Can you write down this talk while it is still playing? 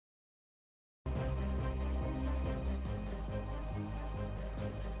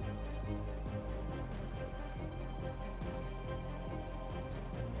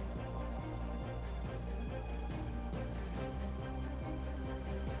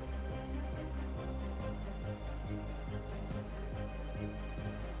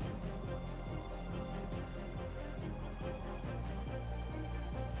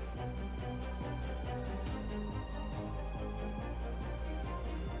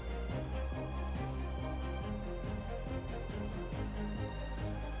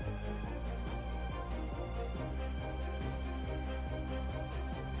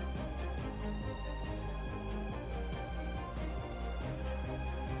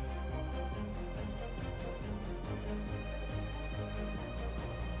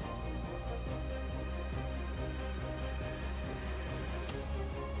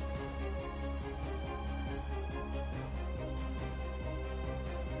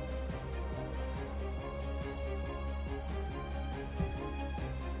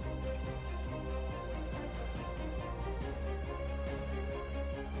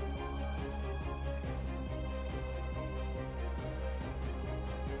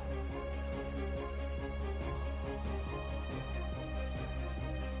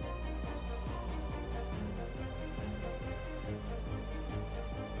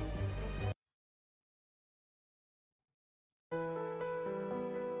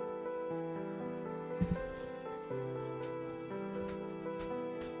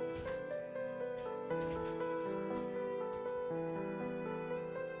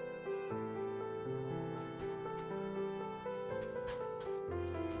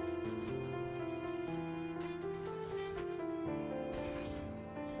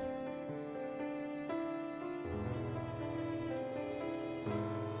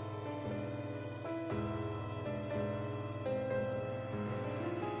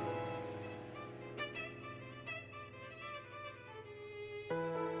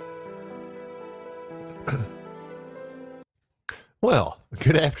Well,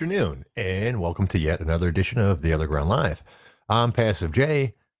 good afternoon, and welcome to yet another edition of the OtherGround Live. I'm Passive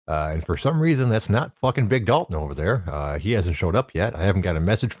J, and for some reason, that's not fucking Big Dalton over there. He hasn't showed up yet. I haven't got a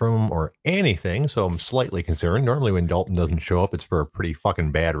message from him or anything, so I'm slightly concerned. Normally, when Dalton doesn't show up, it's for a pretty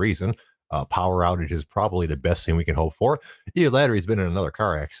fucking bad reason. Power outage is probably the best thing we can hope for. Either that or he's been in another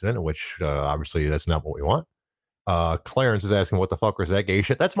car accident, which obviously that's not what we want. Clarence is asking, what the fuck was that gay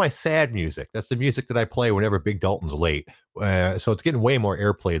shit? That's my sad music. That's the music that I play whenever Big Dalton's late. So it's getting way more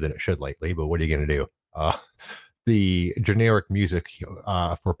airplay than it should lately, but what are you going to do? The generic music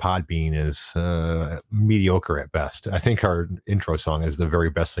for Podbean is mediocre at best. I think our intro song is the very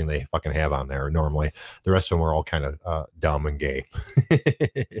best thing they fucking have on there normally. The rest of them are all kind of dumb and gay.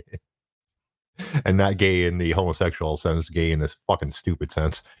 And not gay in the homosexual sense, gay in this fucking stupid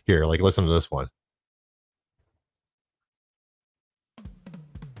sense. Here, like, listen to this one.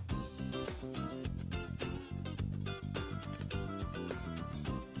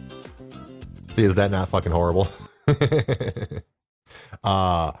 See, is that not fucking horrible?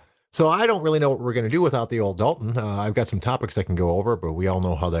 uh, so I don't really know what we're going to do without the old Dalton. I've got some topics I can go over, but we all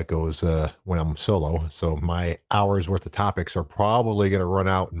know how that goes when I'm solo. So my hours worth of topics are probably going to run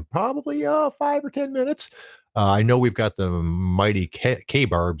out in probably 5 or 10 minutes. I know we've got the mighty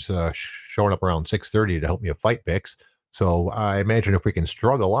K-Barbs showing up around 6:30 to help me fight Bix. So I imagine if we can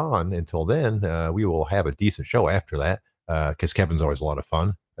struggle on until then, we will have a decent show after that because Kevin's always a lot of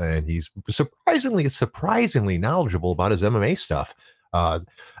fun and he's surprisingly knowledgeable about his MMA stuff. I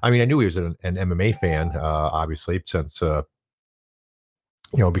mean, I knew he was an MMA fan, obviously, since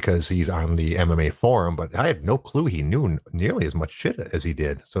because he's on the MMA forum, but I had no clue he knew nearly as much shit as he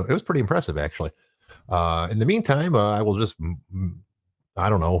did. So it was pretty impressive, actually. In the meantime, I will just, I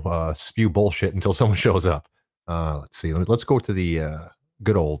don't know, spew bullshit until someone shows up. Let's see. Let's go to the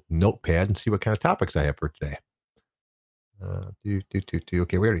good old notepad and see what kind of topics I have for today.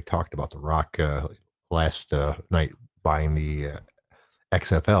 Okay, we already talked about The Rock last night buying the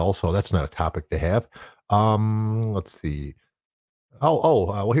XFL, so that's not a topic to have. Let's see.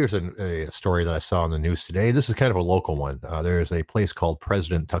 Well, here's a story that I saw in the news today. This is kind of a local one. There's a place called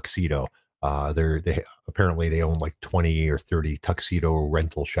President Tuxedo. They apparently they own like 20 or 30 tuxedo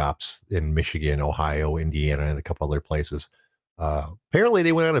rental shops in Michigan, Ohio, Indiana, and a couple other places. Apparently,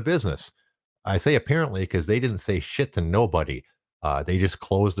 they went out of business. I say apparently because they didn't say shit to nobody. They just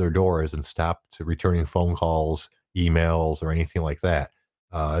closed their doors and stopped returning phone calls, emails, or anything like that.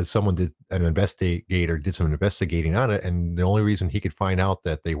 Someone did an investigator did some investigating on it, and the only reason he could find out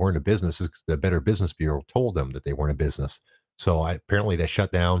that they weren't a business is 'cause the Better Business Bureau told them that they weren't a business. So apparently they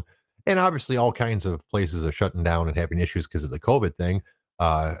shut down, and obviously all kinds of places are shutting down and having issues because of the COVID thing.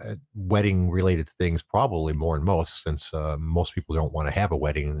 Wedding related things probably more than most, since most people don't want to have a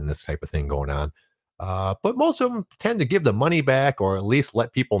wedding and this type of thing going on. But most of them tend to give the money back or at least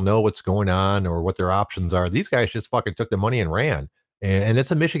let people know what's going on or what their options are. These guys just fucking took the money and ran. And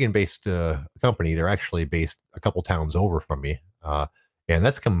it's a Michigan based company. They're actually based a couple towns over from me. And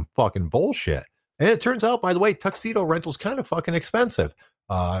that's some fucking bullshit. And it turns out, by the way, tuxedo rental's kind of fucking expensive.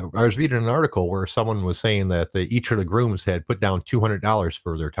 I was reading an article where someone was saying that each of the grooms had put down $200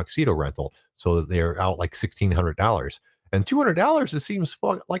 for their tuxedo rental, so that they're out like $1,600. And $200, it seems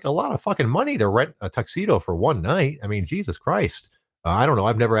like a lot of fucking money to rent a tuxedo for one night. I mean, Jesus Christ. I don't know.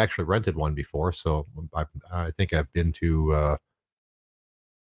 I've never actually rented one before, so I think I've been to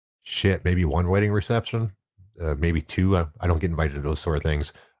maybe one wedding reception, maybe two. I don't get invited to those sort of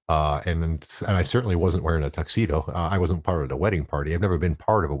things. And I certainly wasn't wearing a tuxedo. I wasn't part of the wedding party. I've never been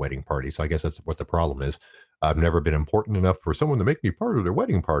part of a wedding party, so I guess that's what the problem is. I've never been important enough for someone to make me part of their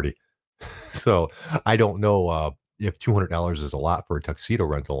wedding party. So I don't know if $200 is a lot for a tuxedo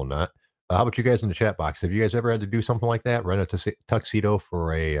rental or not. How about you guys in the chat box? Have you guys ever had to do something like that? Rent a tuxedo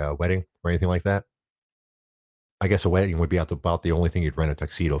for a wedding or anything like that? I guess a wedding would be about the only thing you'd rent a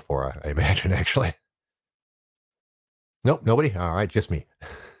tuxedo for, I imagine, actually. Nope, nobody? All right, just me.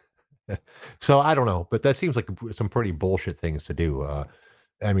 So I don't know, but that seems like some pretty bullshit things to do.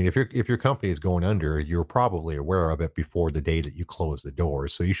 I mean, if your company is going under, you're probably aware of it before the day that you close the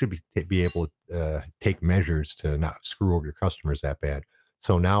doors. So you should be able to take measures to not screw over your customers that bad.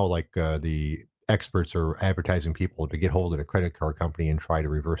 So now, like the experts are advertising people to get hold of the credit card company and try to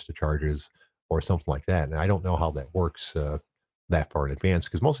reverse the charges or something like that. And I don't know how that works that far in advance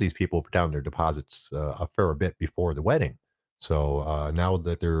because most of these people put down their deposits a fair bit before the wedding. So now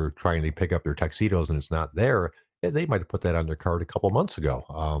that they're trying to pick up their tuxedos and it's not there, they might have put that on their card a couple months ago.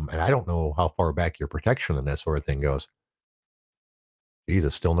 And I don't know how far back your protection and that sort of thing goes.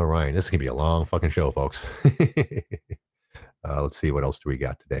 Jesus, still no Ryan. This is gonna be a long fucking show, folks. Let's see what else do we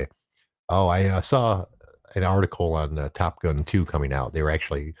got today. Oh, I saw an article on Top Gun 2 coming out. They were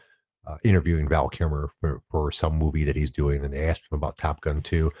actually interviewing Val Kilmer for some movie that he's doing, and they asked him about Top Gun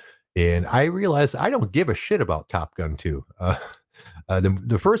 2. And I realized I don't give a shit about Top Gun 2.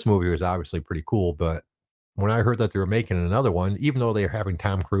 The first movie was obviously pretty cool, but when I heard that they were making another one, even though they were having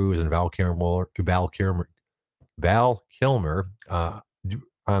Tom Cruise and Val Kilmer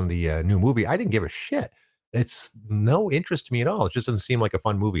on the new movie, I didn't give a shit. It's no interest to me at all. It just doesn't seem like a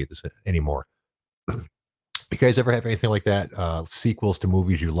fun movie anymore. You guys ever have anything like that? Sequels to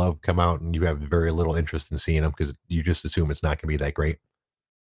movies you love come out and you have very little interest in seeing them because you just assume it's not going to be that great.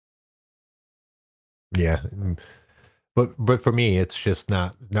 Yeah, but for me, it's just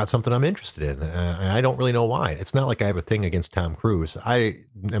not something I'm interested in, and I don't really know why. It's not like I have a thing against Tom Cruise. I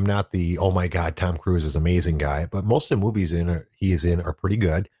am not the oh my god, Tom Cruise is amazing guy, but most of the movies he is in are pretty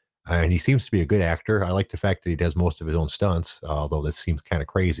good, and he seems to be a good actor. I like the fact that he does most of his own stunts, although this seems kind of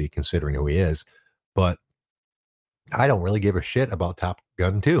crazy considering who he is. But I don't really give a shit about Top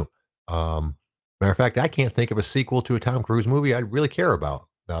Gun 2. Matter of fact, I can't think of a sequel to a Tom Cruise movie I'd really care about.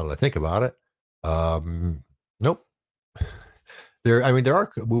 Now that I think about it, nope. I mean, there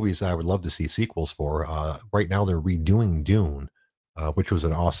are movies I would love to see sequels for. Right now, they're redoing Dune, which was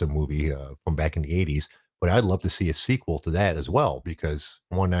an awesome movie from back in the '80s. But I'd love to see a sequel to that as well, because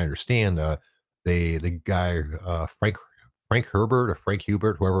from what I understand, the guy Frank Herbert or Frank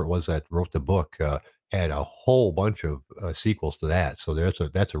Hubert, whoever it was that wrote the book, had a whole bunch of sequels to that. So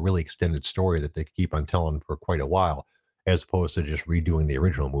that's a really extended story that they keep on telling for quite a while, as opposed to just redoing the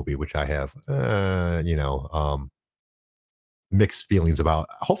original movie, which I have, mixed feelings about.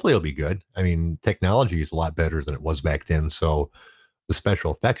 Hopefully, it'll be good. I mean, technology is a lot better than it was back then, so the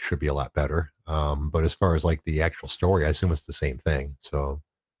special effects should be a lot better. But as far as like the actual story, I assume it's the same thing. So,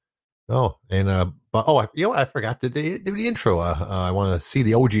 you know what? I forgot to do the intro. I want to see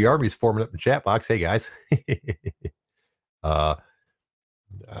the OG armies forming up in the chat box. Hey guys, uh,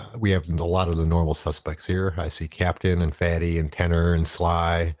 we have a lot of the normal suspects here. I see Captain and Fatty and Tenor and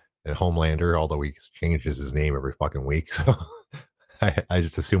Sly and Homelander, although he changes his name every fucking week. So I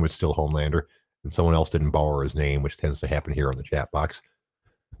just assume it's still Homelander and someone else didn't borrow his name, which tends to happen here on the chat box.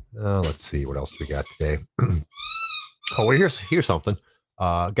 Let's see what else we got today. Oh, well, here's something.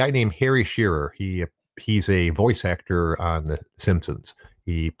 A guy named Harry Shearer. He's a voice actor on The Simpsons.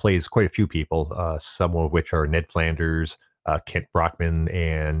 He plays quite a few people, some of which are Ned Flanders, Kent Brockman,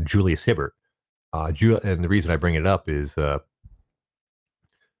 and Julius Hibbert. And the reason I bring it up is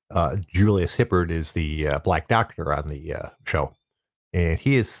Julius Hibbert is the Black Doctor on the show, and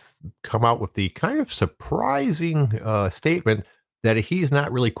he has come out with the kind of surprising statement that he's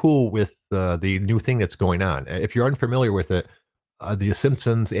not really cool with the new thing that's going on. If you're unfamiliar with it, The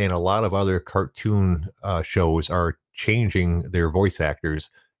Simpsons and a lot of other cartoon shows are changing their voice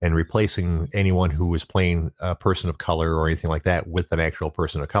actors and replacing anyone who was playing a person of color or anything like that with an actual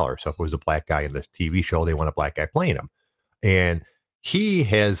person of color. So if it was a black guy in the TV show, they want a black guy playing him. And he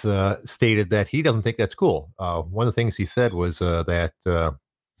has stated that he doesn't think that's cool. One of the things he said was that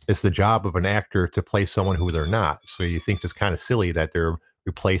it's the job of an actor to play someone who they're not. So he thinks it's kind of silly that they're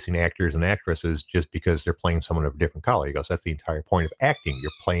replacing actors and actresses just because they're playing someone of a different color. He goes, that's the entire point of acting.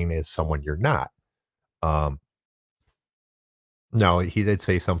 You're playing as someone you're not. Um, no, he did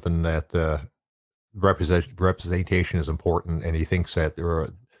say something that representation is important, and he thinks that there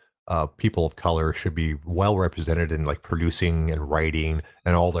are people of color should be well represented in like producing and writing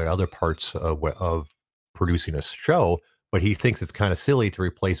and all the other parts of producing a show. But he thinks it's kind of silly to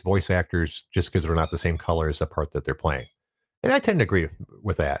replace voice actors just because they're not the same color as the part that they're playing. And I tend to agree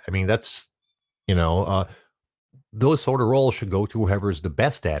with that. I mean, that's you know, those sort of roles should go to whoever's the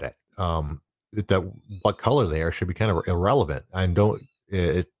best at it. That what color they are should be kind of irrelevant. And don't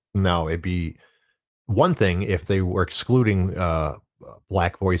it now it'd be one thing if they were excluding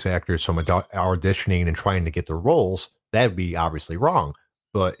black voice actors from auditioning and trying to get the roles. That'd be obviously wrong.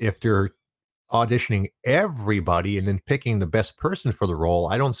 But if they're auditioning everybody and then picking the best person for the role,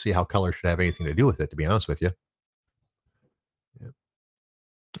 I don't see how color should have anything to do with it. To be honest with you.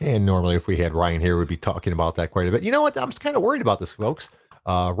 And normally, if we had Ryan here, we'd be talking about that quite a bit. You know what? I'm just kind of worried about this, folks.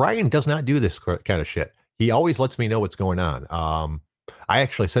 Ryan does not do this kind of shit. He always lets me know what's going on. I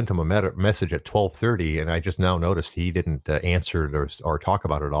actually sent him a message at 12:30, and I just now noticed he didn't answer it or talk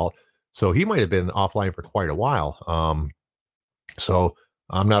about it at all. So he might have been offline for quite a while. So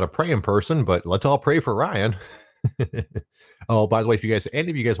I'm not a praying person, but let's all pray for Ryan. Oh, by the way, if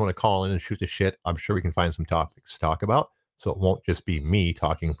any of you guys want to call in and shoot the shit, I'm sure we can find some topics to talk about. So it won't just be me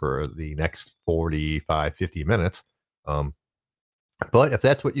talking for the next 45, 50 minutes. But if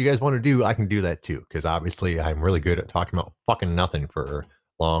that's what you guys want to do, I can do that too. Because obviously I'm really good at talking about fucking nothing for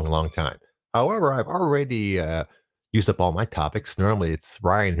long time. However, I've already used up all my topics. Normally, it's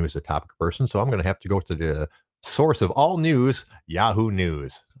Ryan who's the topic person, so I'm going to have to go to the source of all news, Yahoo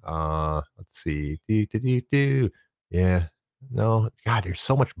News. Let's see. Yeah. No, God, there's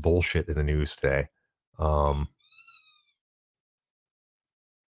so much bullshit in the news today. Um,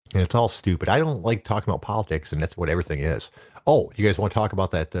 and it's all stupid. I don't like talking about politics, and that's what everything is. Oh, you guys want to talk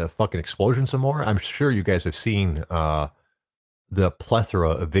about that fucking explosion some more? I'm sure you guys have seen the plethora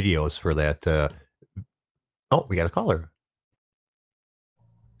of videos for that. Oh, we got a caller.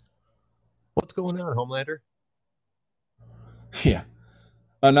 What's going on, Homelander? Yeah,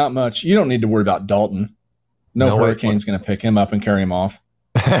 not much. You don't need to worry about Dalton. No No way. hurricane's going to pick him up and carry him off.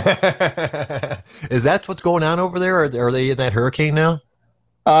 Is that what's going on over there? Are they in that hurricane now?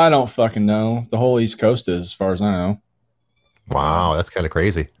 I don't fucking know. The whole East Coast is, as far as I know. Wow, that's kind of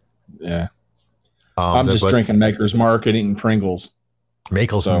crazy. Yeah, I'm just but drinking Maker's Mark and eating Pringles,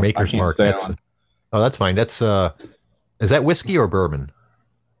 Maker's so I Maker's can't Mark. stay That's on. that's fine. That's is that whiskey or bourbon?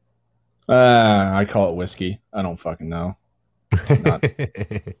 I call it whiskey. I don't fucking know. Not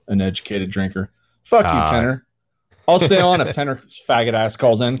an educated drinker. Fuck you, uh, Tenor. I'll stay on if Tenor faggot ass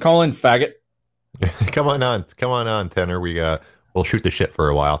calls in. Call in, faggot. come on, Tenor. We'll shoot the shit for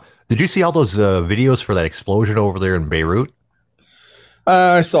a while. Did you see all those videos for that explosion over there in Beirut?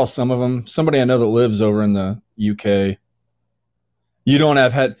 I saw some of them. Somebody I know that lives over in the UK. You don't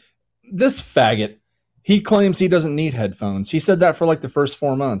have head. This faggot. He claims he doesn't need headphones. He said that for like the first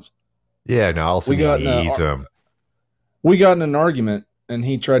 4 months. Yeah, no, We Allison, he got in a needs them. we got in an argument, and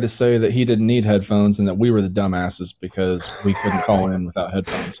he tried to say that he didn't need headphones and that we were the dumbasses because we couldn't call in without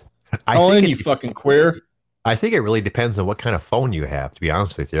headphones. Call in, you fucking queer. I think it really depends on what kind of phone you have, to be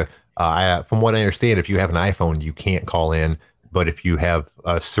honest with you. From what I understand, if you have an iPhone, you can't call in. But if you have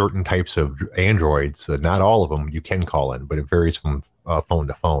certain types of Androids, not all of them, you can call in, but it varies from phone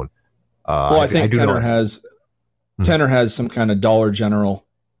to phone. Well, I think I do Tenor know. has some kind of Dollar General,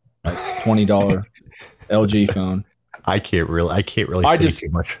 like $20 LG phone. I can't really say too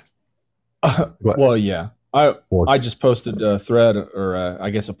much. Well, yeah. I Well, I just posted a thread or I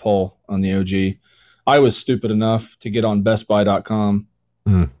guess a poll on the OG. I was stupid enough to get on bestbuy.com.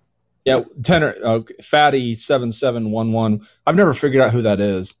 mm, Yeah, Tenor Fatty 7711. I've never figured out who that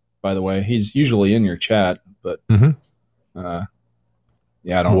is, by the way. He's usually in your chat, but mhm.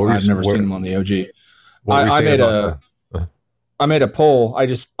 yeah, I've never seen him on the OG. What were you I saying made about? I made a poll.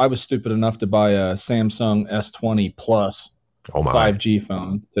 I was stupid enough to buy a Samsung S20 Plus Oh my! 5G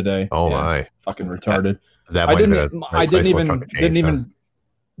phone today. Oh Yeah, my! fucking That, retarded. that I might have been a didn't I nice little chunk of change, huh?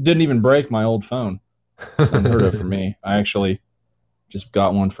 didn't even break my old phone. It's unheard of for me. I actually just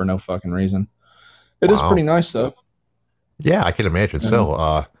got one for no fucking reason. It is pretty Wow. nice though. Yeah, I can imagine. And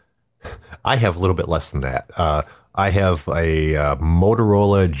So, I have a little bit less than that. I have a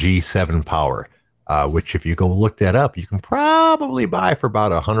Motorola G7 Power, which if you go look that up, you can probably buy for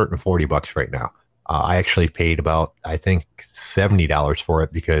about $140 right now. I actually paid about, I think, $70 for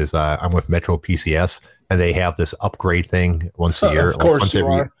it because I'm with Metro PCS and they have this upgrade thing once a year, of like course once you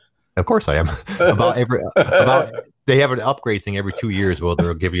every year. are. Of course I am. About they have an upgrade thing every 2 years where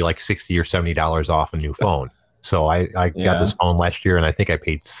they'll give you like $60 or $70 off a new phone. So I got Yeah. this phone last year and I think I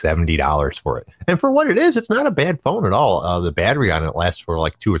paid $70 for it. And for what it is, it's not a bad phone at all. The battery on it lasts for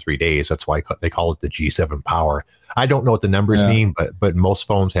like 2 or 3 days. That's why they call it the G7 Power. I don't know what the numbers Yeah. mean, but most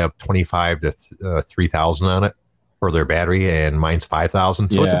phones have 25 to 3,000 on it for their battery, and mine's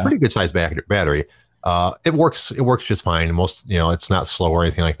 5,000. So it's a Yeah. pretty good size battery. It works just fine. Most, it's not slow or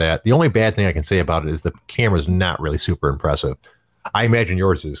anything like that. The only bad thing I can say about it is the camera's not really super impressive. I imagine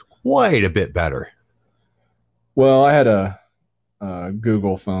yours is quite a bit better. Well, I had a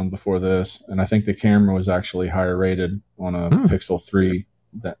Google phone before this, and I think the camera was actually higher rated on a Hmm. Pixel 3.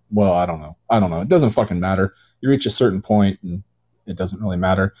 Well, I don't know. I don't know. It doesn't fucking matter. You reach a certain point, and it doesn't really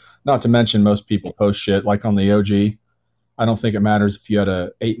matter. Not to mention, most people post shit like on the OG. I don't think it matters if you had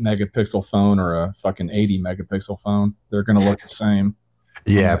a 8 megapixel phone or a fucking 80 megapixel phone. They're gonna look the same on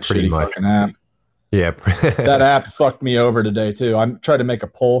Yeah, that pretty shitty much. fucking app. Yeah. That app fucked me over today too. I tried to make a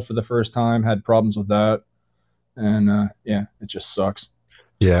poll for the first time, had problems with that, and yeah, it just sucks.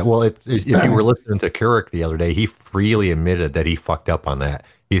 Yeah, well, if you were listening to Keurig the other day, he freely admitted that he fucked up on that.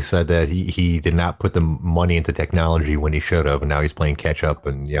 He said that he did not put the money into technology when he should have, and now he's playing catch up,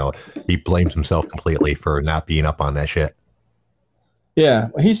 and he blames himself completely for not being up on that shit. Yeah,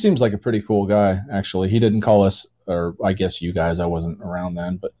 he seems like a pretty cool guy. Actually, he didn't call us, or I guess you guys. I wasn't around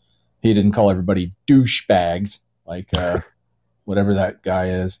then, but he didn't call everybody douchebags like whatever that guy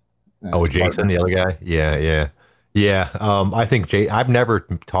is. Oh, His Jason, partner. the other guy. Yeah. I think I've never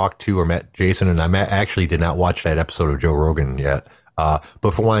talked to or met Jason, and actually did not watch that episode of Joe Rogan yet.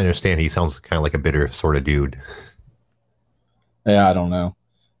 But from what I understand, he sounds kind of like a bitter sort of dude. Yeah, I don't know.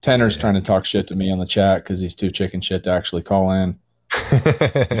 Tanner's Yeah. trying to talk shit to me on the chat because he's too chicken shit to actually call in.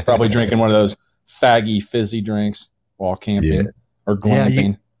 He's probably drinking one of those faggy fizzy drinks while Yeah. camping or Yeah.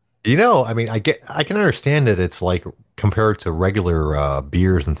 glamping. I mean, I can understand that it's like compared to regular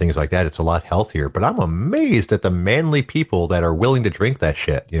beers and things like that, it's a lot healthier. But I'm amazed at the manly people that are willing to drink that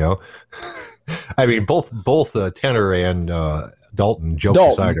shit. I mean, both Tanner and Dalton, jokes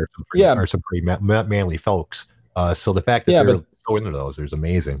aside, Dalton, yeah, are some pretty manly folks. So the fact that yeah, they're but so into those is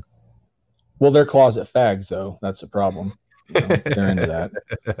amazing. well, they're closet fags though. That's the problem. They're into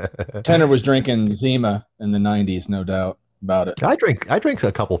that. Tanner was drinking Zima in the '90s, no doubt about it. I drank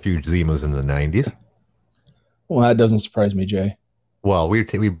a couple few Zimas in the '90s. Well, that doesn't surprise me, Jay. Well, we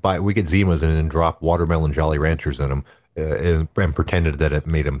get Zimas and then drop watermelon Jolly Ranchers in them and pretended that it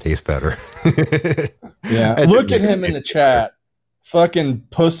made them taste better. Yeah, It didn't look at make 'em him in taste the better. chat, fucking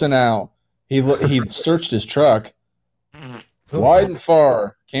pussing out. He searched his truck Oh, wide and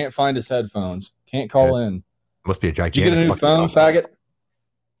far. Can't find his headphones. Can't yeah. call in. Must be a Did you get a gigantic new fucking phone, faggot?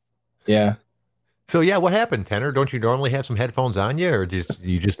 Yeah. So yeah, what happened, Tanner? Don't you normally have some headphones on you, or just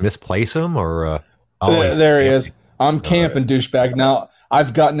you just misplace them, or always There he is. camping? I'm All camping, douchebag. Now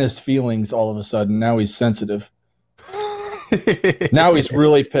I've gotten his feelings all of a sudden. Now he's sensitive. Now he's right.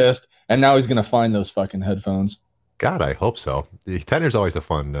 really pissed, and now he's gonna find those fucking headphones. God, I hope so. Tanner's always a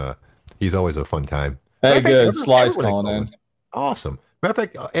fun. He's always a fun time. Matter Hey, of fact, good. Sly's everyone that calling calls in. in, awesome. Matter of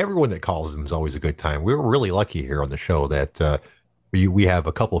fact, everyone that calls in is always a good time. We're really lucky here on the show that we have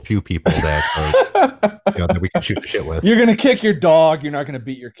a couple few people that that we can shoot the shit with. You're gonna kick your dog. You're not gonna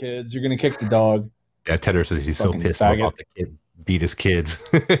beat your kids. You're gonna kick the dog. Yeah, Tanner says he's so Fucking pissed faggot. about the kid beat his kids.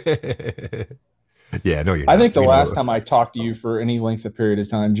 Yeah, no, you're I not. think the last time I talked to you for any length of period of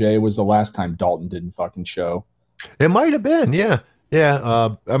time, Jay, was the last time Dalton didn't fucking show. It might have been, yeah.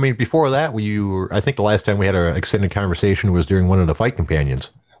 Yeah, I mean, before that, I think the last time we had an extended conversation was during one of the Fight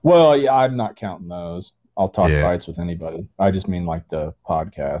Companions. Well, yeah, I'm not counting those. I'll talk Yeah. fights with anybody. I just mean like the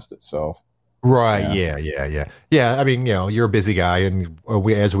podcast itself. Right. Yeah. Yeah. I mean, you're a busy guy, and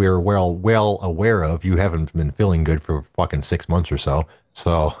as we are well aware of, you haven't been feeling good for fucking 6 months or so.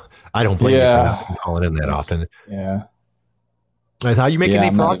 So I don't blame you for not calling in that often. Yeah. Are you making any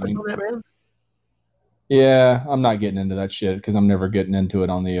I'm not progress even- on that, man? Yeah, I'm not getting into that shit because I'm never getting into it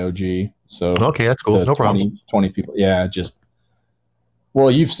on the OG. So Okay, that's cool. the No problem. 20 people. Yeah, just well,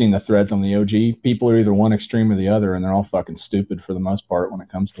 you've seen the threads on the OG. People are either one extreme or the other, and they're all fucking stupid for the most part when it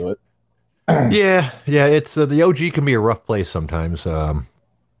comes to it. Yeah. It's the OG can be a rough place sometimes.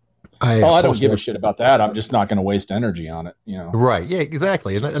 I don't give a shit about that. I'm just not going to waste energy on it. Right. Yeah,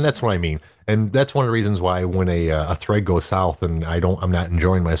 exactly. And that's what I mean. And that's one of the reasons why when a thread goes south and I'm not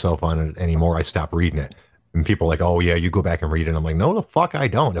enjoying myself on it anymore, I stop reading it. And people are like, "Oh yeah, you go back and read it." I'm like, "No, the fuck I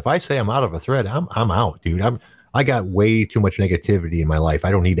don't. If I say I'm out of a thread, I'm out, dude. I got way too much negativity in my life.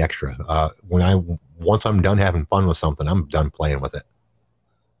 I don't need extra. Once I'm done having fun with something, I'm done playing with it."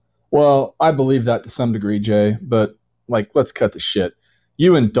 Well, I believe that to some degree, Jay, but let's cut the shit.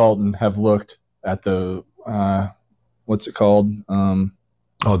 You and Dalton have looked at the what's it called?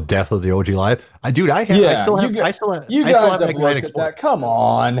 Death of the OG Live. Dude, I have. Yeah, I still have. you I still have. You I still guys have looked at that. Come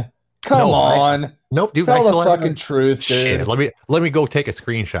on. Nope, dude. Tell I still the have fucking truth, dude. Shit. Let me go take a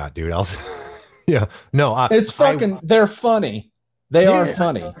screenshot, dude. Yeah. No. It's fucking. They're funny. They are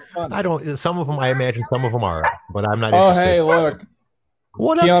funny. I don't. Some of them, I imagine, some of them are, but I'm not Oh, interested. hey, look.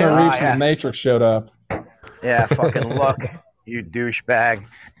 What up, Keanu Ted? Reeves from The Matrix showed up. Yeah, fucking look, you douchebag.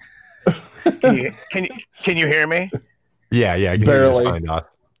 Can you hear me? Yeah. I can Barely. hear you just fine, Doc.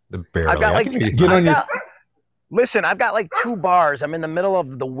 Barely. I've got I like can hear you Get fine. on your. Listen, I've got like 2 bars. I'm in the middle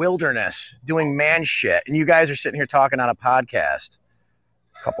of the wilderness doing man shit, and you guys are sitting here talking on a podcast.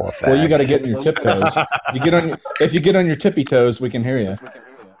 Couple of fags. Well, you got to get in your tiptoes. If you get on your tippy toes, we can hear you.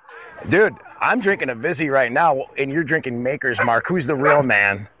 Dude, I'm drinking a Vizzy right now, and you're drinking Maker's Mark. Who's the real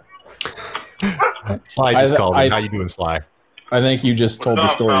man? Sly just called me. How you doing, Sly? I think you just told the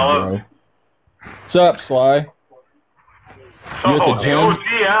What's up, story, fellas? bro. What's up, Sly? You at the gym?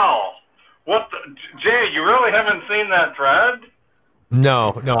 OGL. What the, Jay, you really haven't seen that thread?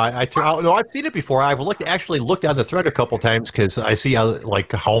 No. No, I've seen it before. I've actually looked on the thread a couple times because I see like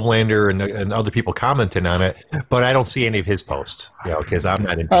Homelander and other people commenting on it, but I don't see any of his posts. Because I'm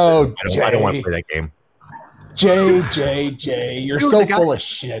not interested. Oh, I don't want to play that game. Jay, you're Dude, so full of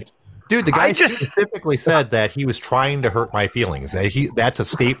shit. Dude, the guy specifically said that he was trying to hurt my feelings. That's a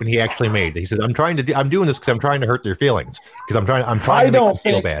statement he actually made. He said, "I'm doing this because I'm trying to hurt their feelings because I'm trying to make them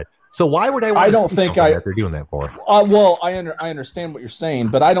feel bad." So why would I want to see something that they're doing that for? Well, I understand what you're saying,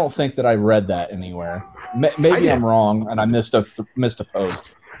 but I don't think that I read that anywhere. Maybe I'm wrong, and I missed a post.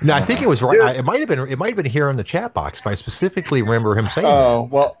 No, I think it was right. It might have been here in the chat box, but I specifically remember him saying that. Oh,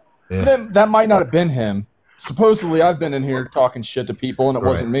 well, that might not have been him. Supposedly, I've been in here talking shit to people, and it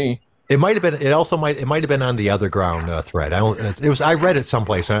wasn't me. It might have been. It might have been on the OtherGround thread. I read it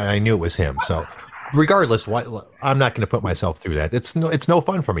someplace, and I knew it was him. So, regardless, I'm not going to put myself through that. It's no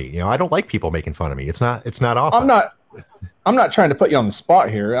fun for me. You know, I don't like people making fun of me. It's not awesome. I'm not trying to put you on the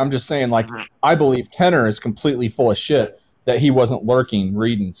spot here. I'm just saying, like, I believe Tenor is completely full of shit that he wasn't lurking,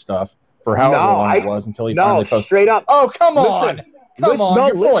 reading stuff for however long it was until he finally posted. Straight up. Oh, come on. You're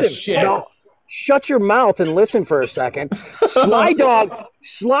full of shit. No, shut your mouth and listen for a second.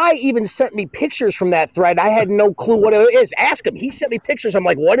 Sly even sent me pictures from that thread. I had no clue what it is. Ask him. He sent me pictures. I'm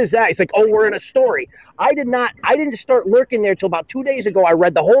like, what is that? He's like, oh, we're in a story. I didn't start lurking there till about 2 days ago. I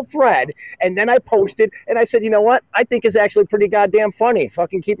read the whole thread, and then I posted, and I said, you know what? I think it's actually pretty goddamn funny.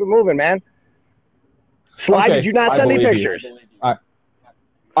 Fucking keep it moving, man. Sly, did you not send me pictures?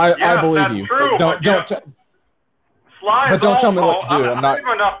 I believe you. True, don't tell me what to do. I'm not.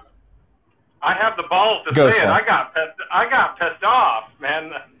 I have the balls to say it. I got pissed off, man.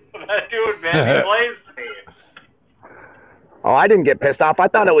 That dude, man, he blazed me. Oh, I didn't get pissed off. I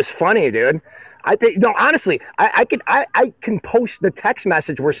thought it was funny, dude. I think honestly, I can post the text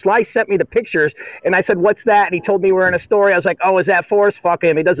message where Sly sent me the pictures, and I said, "What's that?" And he told me we're in a story. I was like, "Oh, is that Forrest? Fuck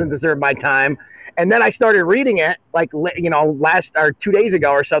him. He doesn't deserve my time." And then I started reading it, like 2 days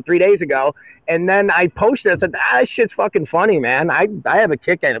ago or so, 3 days ago, and then I posted it. I said, "That shit's fucking funny, man. I have a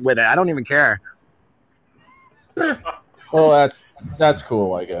kick at it with it. I don't even care." Well, that's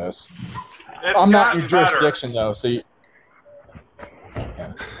cool, I guess. I'm not in your jurisdiction though, so.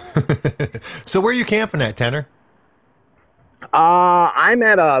 So where are you camping at, Tenor? I'm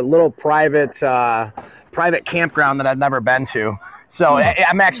at a little private campground that I've never been to. So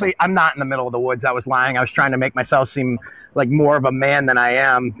I'm not in the middle of the woods. I was lying. I was trying to make myself seem like more of a man than I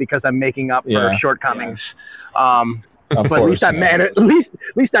am because I'm making up for shortcomings. But at least I'm man. At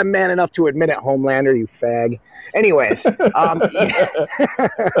least I'm man enough to admit it, Homelander, you fag. Anyways, I'm at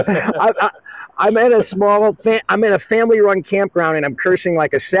I'm in a family-run campground, and I'm cursing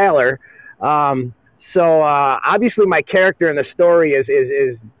like a sailor. So obviously, my character in the story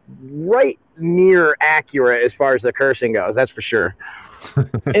is right near accurate as far as the cursing goes. That's for sure.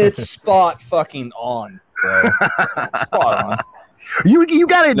 It's spot fucking on, bro. Spot on. You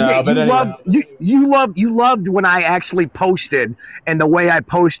gotta admit, you loved when I actually posted, and the way I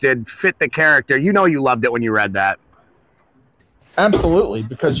posted fit the character. You know you loved it when you read that. Absolutely,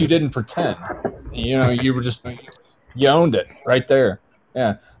 because you didn't pretend. You know, you owned it right there.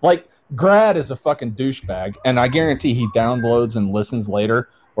 Yeah, like Grad is a fucking douchebag, and I guarantee he downloads and listens later,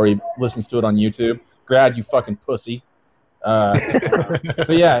 or he listens to it on YouTube. Grad, you fucking pussy. But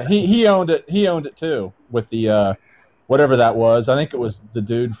yeah, he owned it. He owned it too with the. Whatever that was, I think it was the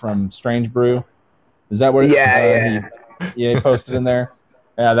dude from Strange Brew. Is that what? He posted in there.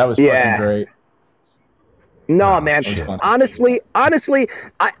 Yeah, that was fucking great. No, man. Honestly,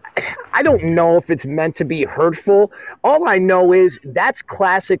 I don't know if it's meant to be hurtful. All I know is that's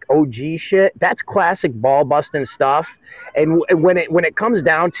classic OG shit. That's classic ball busting stuff. And when it comes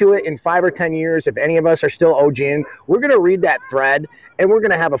down to it, in 5 or 10 years, if any of us are still OGing, we're gonna read that thread and we're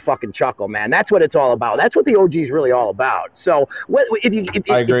gonna have a fucking chuckle, man. That's what it's all about. That's what the OG is really all about. So if you get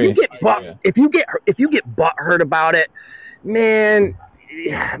butthurt about it, man.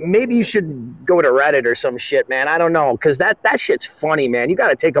 Maybe you should go to Reddit or some shit, man. I don't know, because that shit's funny, man. You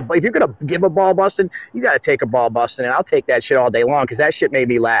gotta if you're gonna give a ball busting, you gotta take a ball busting, and I'll take that shit all day long because that shit made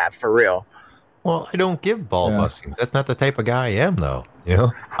me laugh for real. Well, I don't give ball bustings. That's not the type of guy I am, though. You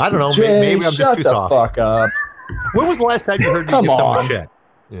know, I don't know. Jay, maybe I'm just too soft. Fuck up. When was the last time you heard me give someone shit?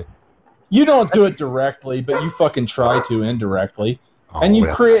 Yeah. You don't do it directly, but you fucking try to indirectly, and you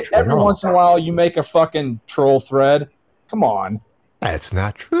create every once in a while. You make a fucking troll thread. Come on. That's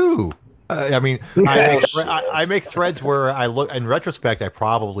not true. I mean, I make threads where I look, in retrospect, I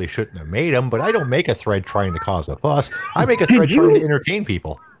probably shouldn't have made them, but I don't make a thread trying to cause a fuss. I make a thread trying to entertain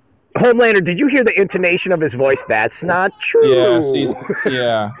people. Homelander, did you hear the intonation of his voice? That's not true.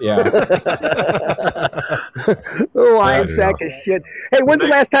 Yeah. Oh, I sack of shit. Hey, when's the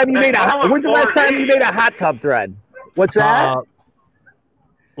last time you made a hot tub thread? What's that?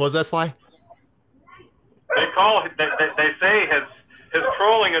 What was that, Sly? They say his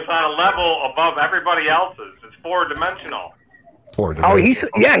trolling is on a level above everybody else's. It's four-dimensional. Oh, he's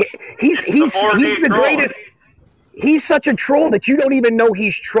the greatest. He's such a troll that you don't even know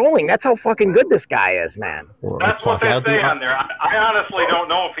he's trolling. That's how fucking good this guy is, man. Well, That's what they say on there. I honestly don't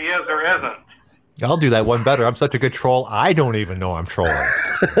know if he is or isn't. I'll do that one better. I'm such a good troll, I don't even know I'm trolling.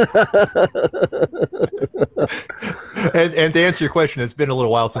 and to answer your question, it's been a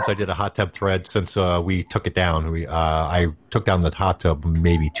little while since I did a hot tub thread since we took it down. I took down the hot tub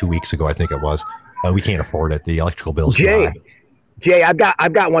maybe 2 weeks ago, I think it was. We can't afford it. The electrical bill's too high. Jay, I've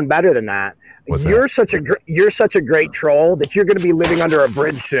got one better than that. You're such a great troll that you're going to be living under a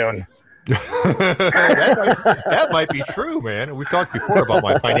bridge soon. that might be true, man. We've talked before about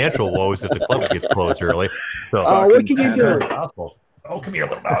my financial woes if the club gets closed early. So, what can you do? Oh, come here,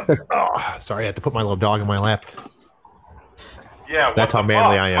 little dog. Oh, sorry, I had to put my little dog in my lap. Yeah, that's how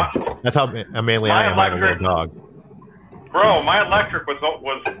manly I am. That's how manly I am. I'm a little dog. Bro, my electric was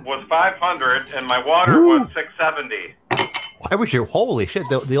 500 and my water was 670. I wish you. Holy shit!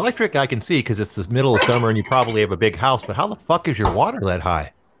 The electric I can see because it's the middle of summer and you probably have a big house. But how the fuck is your water that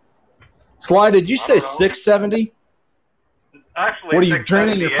high? Sly, did you say 670? Actually, what are you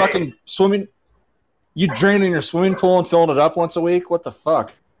draining your fucking swimming? You draining your swimming pool and filling it up once a week? What the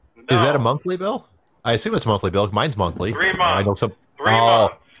fuck? No. Is that a monthly bill? I assume it's a monthly bill. Mine's monthly. 3 months. I know some. 3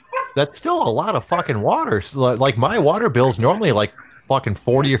 months. That's still a lot of fucking water. So, like my water bill's normally like fucking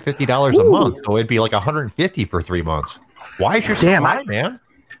 $40 or $50 a month, so it'd be like $150 for 3 months. Why is your so high, man?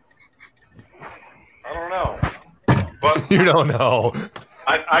 I don't know. But you don't know.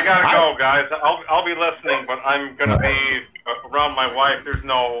 I gotta go, guys. I'll be listening, but I'm gonna be around my wife. There's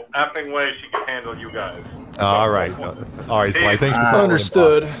no effing way she can handle you guys. All right, Sly. Thanks for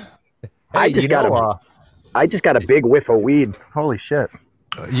understood. Hey, I just got a big whiff of weed. Holy shit!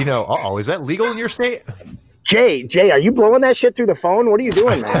 Is that legal in your state? Jay, are you blowing that shit through the phone? What are you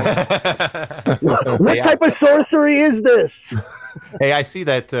doing, man? What type of sorcery is this? Hey, I see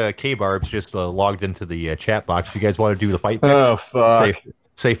that K-Barb's just logged into the chat box. You guys want to do the fight picks? Oh, fuck.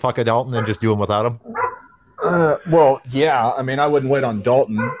 Say fuck a Dalton and just do them without him? Well, yeah. I mean, I wouldn't wait on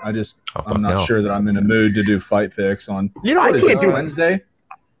Dalton. I'm not sure that I'm in a mood to do fight picks on. What is this, Wednesday?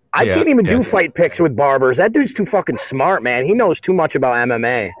 I can't even do fight picks with barbers. That dude's too fucking smart, man. He knows too much about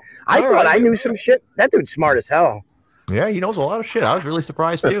MMA. I thought I knew some shit. That dude's smart as hell. Yeah, he knows a lot of shit. I was really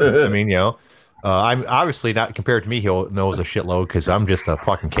surprised too. I mean, I'm obviously not compared to me. He knows a shitload because I'm just a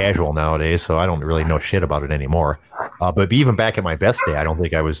fucking casual nowadays, so I don't really know shit about it anymore. But even back at my best day, I don't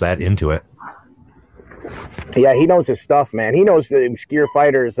think I was that into it. Yeah, he knows his stuff, man. He knows the obscure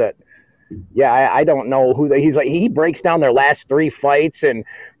fighters that. Yeah, I don't know who he's like. He breaks down their last 3 fights and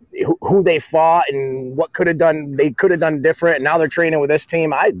who they fought and what they could have done different. And now they're training with this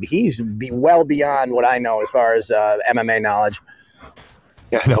team. He's well beyond what I know as far as MMA knowledge.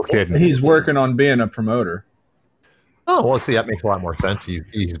 Yeah, no kidding. He's working on being a promoter. Oh, well, see, that makes a lot more sense.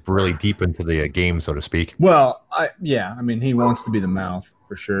 He's really deep into the game, so to speak. Well, I mean, he wants to be the mouth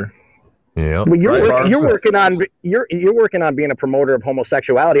for sure. Yeah. Well, you're working on being a promoter of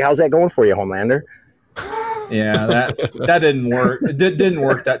homosexuality. How's that going for you, Homelander? Yeah, that didn't work. It didn't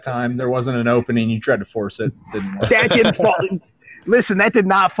work that time. There wasn't an opening. You tried to force it. Didn't work. That didn't fall. Listen, that did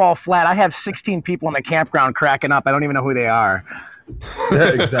not fall flat. I have 16 people in the campground cracking up. I don't even know who they are.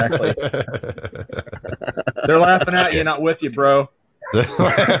 Yeah, exactly. They're laughing at you, not with you, bro.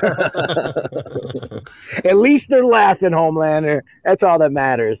 At least they're laughing, Homelander. That's all that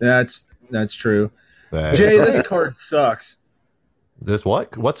matters. That's true. Jay, this card sucks. This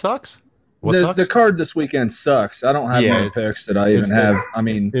what? What sucks? The card this weekend sucks. I don't have any picks that I even have. I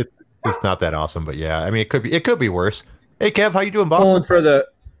mean, it's not that awesome, but yeah. I mean, it could be worse. Hey, Kev, how you doing, boss?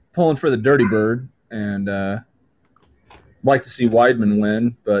 Pulling for the Dirty Bird, and like to see Weidman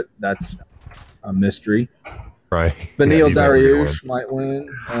win, but that's a mystery. Right. Benil Dariush might win.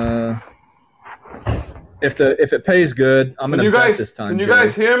 If it pays good, I'm going to bet this time. Can you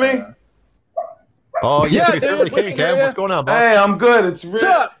guys hear me? Oh, yeah, certainly can, Kev. What's going on, boss? Hey, I'm good.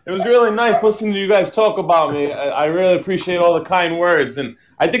 It was really nice listening to you guys talk about me. I really appreciate all the kind words, and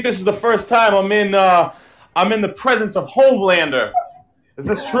I think this is the first time I'm in the presence of Homelander. Is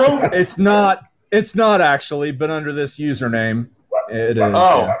this true? It's not actually, but under this username, it is.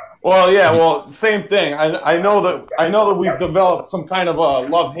 Oh, yeah. Well, yeah. Well, same thing. I know that we've developed some kind of a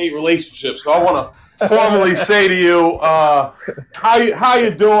love-hate relationship. So I want to formally say to you, how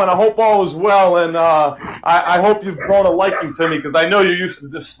you doing? I hope all is well, and I hope you've grown a liking to me because I know you used to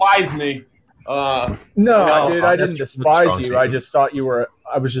despise me. No, dude, I didn't despise you. I just thought I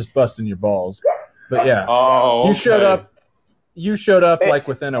was just busting your balls. But yeah, okay. You showed up like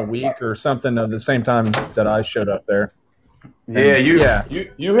within a week or something of the same time that I showed up there. Yeah,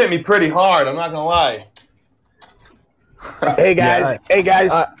 you hit me pretty hard. I'm not gonna lie. Hey guys, hey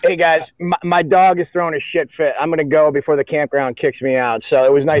guys. My dog is throwing a shit fit. I'm gonna go before the campground kicks me out. So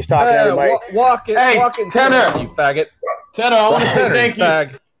it was nice talking to everybody. Walk it, Tenor, you faggot. Tenor, I want to say thank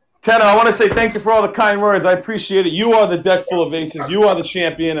you. Tenor, I want to say thank you for all the kind words. I appreciate it. You are the deck full of aces. You are the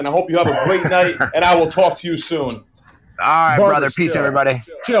champion, and I hope you have a great night. And I will talk to you soon. All right, brother. Peace, everybody.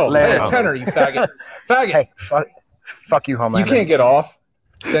 Chill. Later. Hey, Tenor, you faggot. Faggot. Hey, fuck you, Homelander. You can't get off.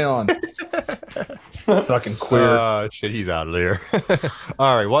 Stay on. Fucking queer. Shit, he's out of there.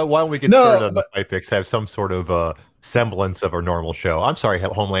 All right, why don't we get started on the fight picks? Have some sort of semblance of our normal show. I'm sorry,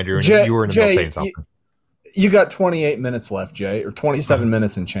 Homelander, you were in the middle saying something. You got 28 minutes left, Jay, or 27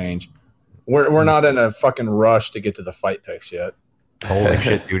 minutes and change. We're not in a fucking rush to get to the fight picks yet. Holy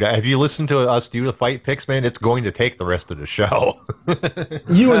shit, dude! Have you listened to us do the fight picks, man? It's going to take the rest of the show.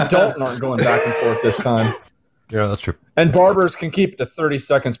 You and Dalton aren't going back and forth this time. Yeah, that's true. And Barbers can keep it to 30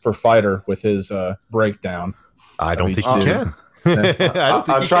 seconds per fighter with his breakdown. I don't think you can.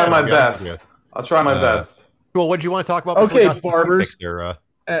 I'll try my best. I'll try my best. Well, what do you want to talk about? Okay, Barbers.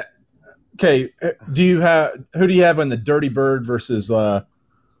 Okay, who do you have in the Dirty Bird versus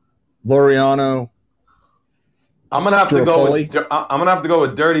Laureano? I'm gonna have to go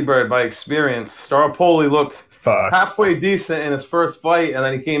with Dirty Bird by experience. Staropoli looked halfway decent in his first fight, and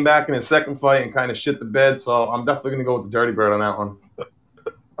then he came back in his second fight and kind of shit the bed. So I'm definitely gonna go with the Dirty Bird on that one.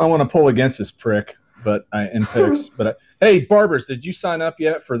 I want to pull against this prick, in picks. Hey, Barbers, did you sign up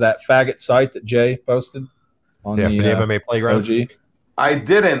yet for that faggot site that Jay posted on for the MMA Playground? OG? I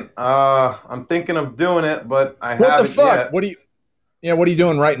didn't. I'm thinking of doing it, but I haven't. What the fuck? Yet. What are you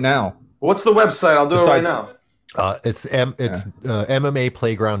doing right now? What's the website? I'll do it right now. It's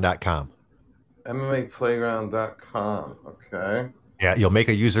MMAplayground.com. MMAplayground.com. Okay. Yeah, you'll make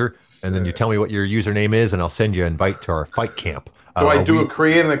a user, and then you tell me what your username is, and I'll send you an invite to our fight camp.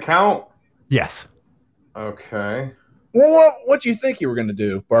 Create an account? Yes. Okay. Well, what do you think you were going to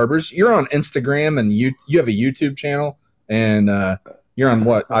do, Barbers? You're on Instagram, and you have a YouTube channel, and you're on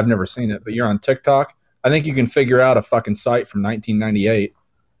what? I've never seen it, but you're on TikTok. I think you can figure out a fucking site from 1998.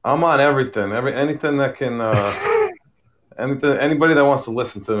 I'm on everything. Anything that can. Anybody that wants to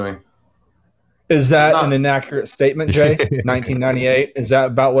listen to me. Is that an inaccurate statement, Jay? 1998. Is that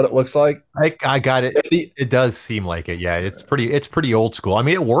about what it looks like? I got it. It does seem like it. Yeah, it's pretty old school. I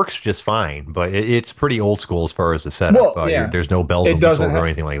mean, it works just fine, but it's pretty old school as far as the setup. There's no bells and whistles or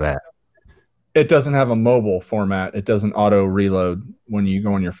anything like that. It doesn't have a mobile format. It doesn't auto reload when you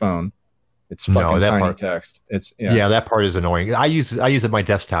go on your phone. It's fucking tiny text. That part is annoying. I use it on my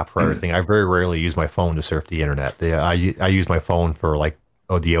desktop for everything. I very rarely use my phone to surf the internet. I use my phone for like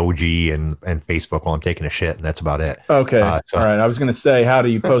the OG and Facebook while I'm taking a shit, and that's about it. Okay, all right. I was gonna say, how do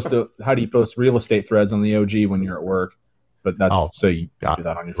you post real estate threads on the OG when you're at work? But that's so you do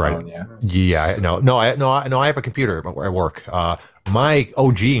that on your phone, yeah. Yeah, no. I have a computer at work. My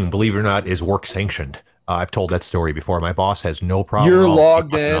OGing, believe it or not, is work sanctioned. I've told that story before. My boss has no problem. You're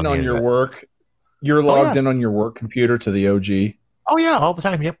logged in on your work. You're logged in on your work computer to the OG. Oh yeah, all the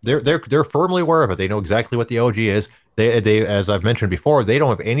time. Yep, they're firmly aware of it. They know exactly what the OG is. They as I've mentioned before, they don't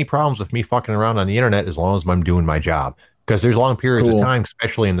have any problems with me fucking around on the internet as long as I'm doing my job. Because there's long periods of time,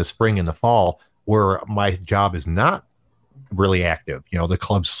 especially in the spring and the fall, where my job is not really active. You know, the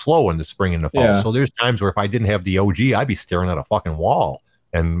club's slow in the spring and the fall. So there's times where if I didn't have the OG, I'd be staring at a fucking wall.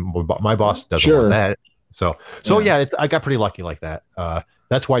 And my boss doesn't want that. So I got pretty lucky like that.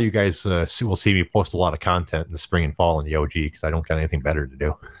 That's why you guys will see me post a lot of content in the spring and fall in the OG, because I don't got anything better to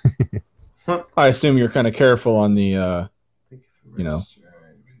do. I assume you're kind of careful on the,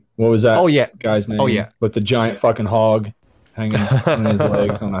 what was that guy's name? Oh, yeah. With the giant fucking hog hanging on his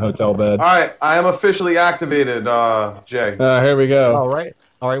legs on a hotel bed. All right, I am officially activated, Jay. Here we go. All right.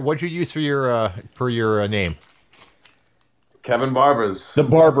 What'd you use for your name? Kevin Barbers. The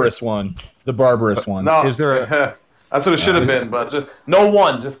barbarous one. No, is there that's what it should have been, but just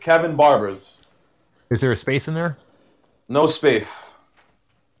just Kevin Barbers. Is there a space in there? No space.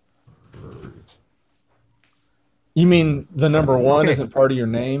 You mean the number one isn't part of your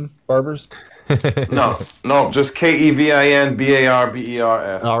name, Barbers? No, just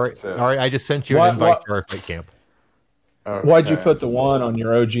KEVINBARBERS. All right. I just sent you an invite to our fight camp. Okay. Why'd you put the one on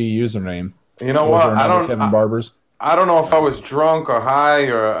your OG username? You know what? Kevin Barbers. I don't know if I was drunk or high,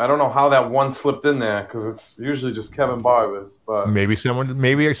 or I don't know how that one slipped in there, because it's usually just Kevin Barbers. But maybe someone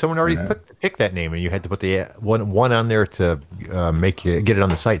already picked that name, and you had to put the one on there to make you get it on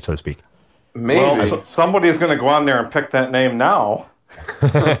the site, so to speak. Maybe somebody is going to go on there and pick that name now.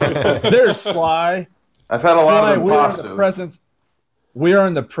 There's Sly. I've had a lot of imposters. We are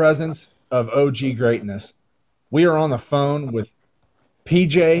in the presence of OG greatness. We are on the phone with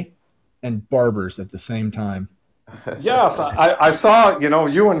PJ and Barbers at the same time. Yes, I saw,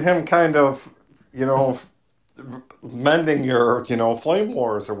 you and him kind of, mending your, flame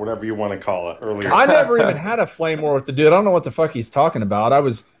wars or whatever you want to call it earlier. I never even had a flame war with the dude. I don't know what the fuck he's talking about. I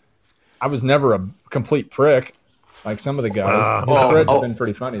was never a complete prick like some of the guys. His threads have been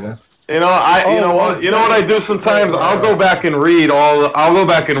pretty funny though. You know what I do sometimes? I'll go back and read all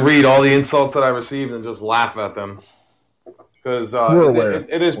the insults that I received and just laugh at them because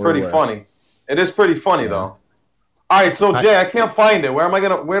it is pretty funny. It is pretty funny though. All right, so Jay, I can't find it. Where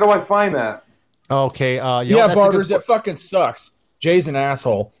do I find that? Okay. Barbers, it fucking sucks. Jay's an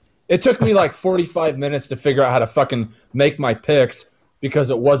asshole. It took me like 45 minutes to figure out how to fucking make my picks because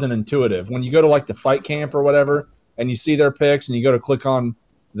it wasn't intuitive. When you go to like the fight camp or whatever and you see their picks and you go to click on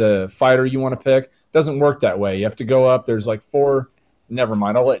the fighter you want to pick, it doesn't work that way. You have to go up. There's like 4. Never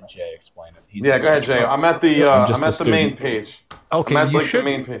mind. I'll let Jay explain it. Go ahead, Jay. I'm at the main page. Okay, the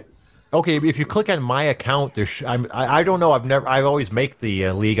main page. Okay, if you click on my account, I don't know. I've always make the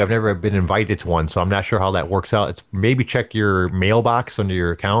league. I've never been invited to one, so I'm not sure how that works out. It's maybe check your mailbox under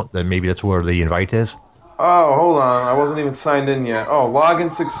your account. Then maybe that's where the invite is. Oh, hold on. I wasn't even signed in yet. Oh, login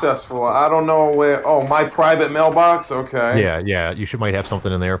successful. I don't know where. Oh, my private mailbox. Okay. Yeah. You might have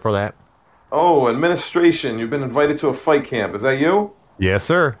something in there for that. Oh, administration. You've been invited to a fight camp. Is that you? Yes,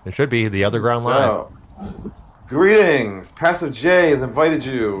 sir. It should be the OtherGround Live. Greetings. Passive J has invited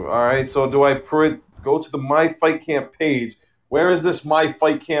you. All right. So do I go to the My Fight Camp page? Where is this My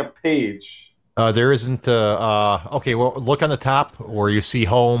Fight Camp page? There isn't. Okay. Well, look on the top where you see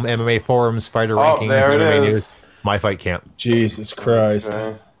home, MMA forums, fighter ranking, there it MMA is. News, My Fight Camp. Jesus Christ.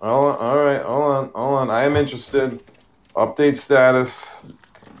 Okay. All right. Hold on. I am interested. Update status.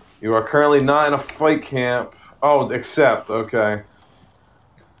 You are currently not in a fight camp. Oh, accept. Okay.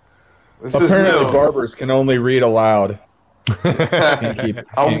 This Apparently, is new. barbers can only read aloud.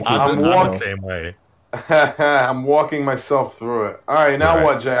 I'm walking the same way. I'm walking myself through it. All right, now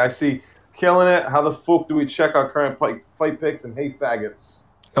what, Jay? I see killing it. How the fuck do we check our current fight picks and hey faggots?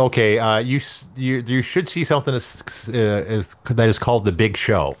 Okay, you should see something that is called the Big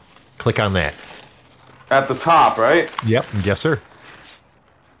Show. Click on that. At the top, right? Yep. Yes, sir.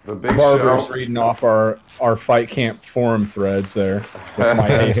 The Big Barbers Show. reading off our fight camp forum threads there with my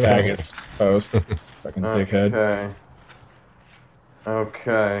hey faggots post. Fucking dickhead.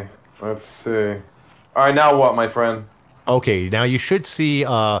 Okay. Let's see. All right, now what, my friend? Okay, now you should see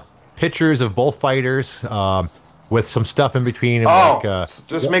pictures of both fighters with some stuff in between.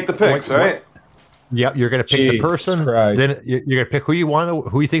 Just make the picks, right? Yep, you're going to pick the person. Christ. Then you're going to pick who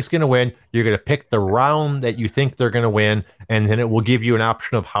you think's going to win. You're going to pick the round that you think they're going to win, and then it will give you an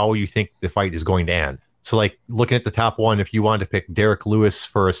option of how you think the fight is going to end. So, like looking at the top one, if you wanted to pick Derek Lewis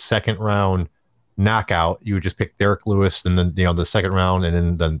for a second round knockout, you would just pick Derek Lewis, and then the second round,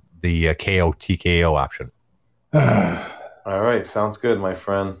 and then the KO TKO option. All right, sounds good, my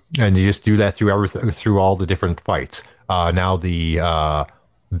friend. And you just do that through all the different fights. Now the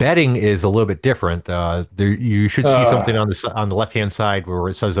betting is a little bit different. You should see something on the left hand side where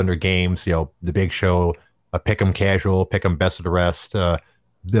it says under games, the Big Show, pick 'em casual, pick 'em best of the rest.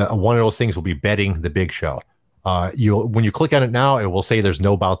 One of those things will be betting the Big Show. When you click on it now, it will say there's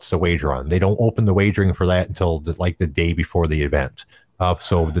no bouts to wager on. They don't open the wagering for that until the day before the event.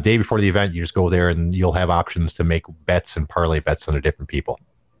 So the day before the event, you just go there and you'll have options to make bets and parlay bets on the different people.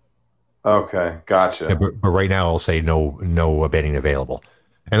 Okay, gotcha. Yeah, but right now, I'll say no betting available,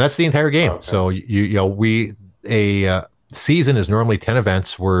 and that's the entire game. Okay. So a season is normally 10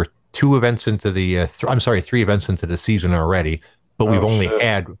 events. We're 2 events into the 3 events into the season already, but we've only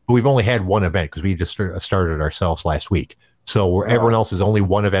had one event because we just started ourselves last week. So everyone else is only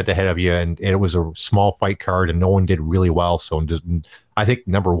one event ahead of you, and it was a small fight card, and no one did really well. So I think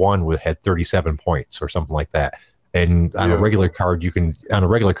number one had 37 points or something like that. And on a regular card, you can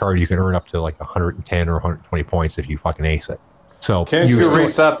earn up to like 110 or 120 points if you fucking ace it. So can't you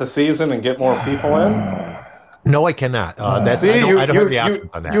reset the season and get more people in? No, I cannot. I don't have the option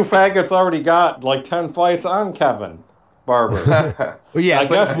on that. You faggots already got like 10 fights on Kevin Barber. Well, yeah, I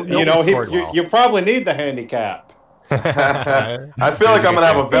guess you probably need the handicap. I feel like I'm gonna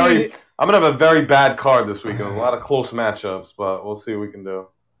have a very bad card this weekend. There's a lot of close matchups, but we'll see what we can do.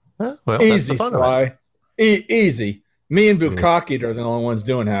 Well, easy, Sly. Easy. Me and Bukaki are the only ones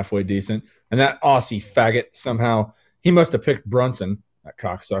doing halfway decent, and that Aussie faggot somehow he must have picked Brunson, that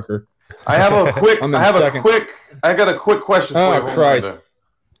cocksucker. I got a quick question for you. Oh Christ!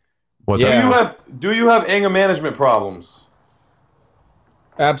 Do you have anger management problems?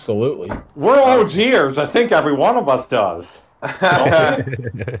 Absolutely. We're OGers. I think every one of us does. I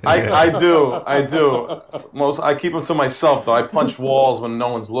do. I keep them to myself, though. I punch walls when no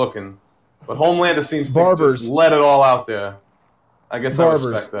one's looking. But Homelander seems to Barbers. just let it all out there. I guess Barbers. I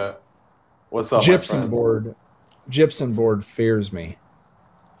respect that. What's up, my friend? Gypsum board fears me.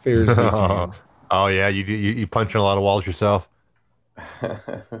 Fears these hands. Oh yeah, you punching a lot of walls yourself.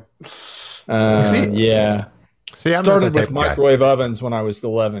 Yeah. See, I'm started with microwave ovens when I was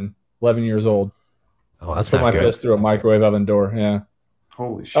 11 years old. Oh, that's Put not my good. fist through a microwave oven door. Yeah.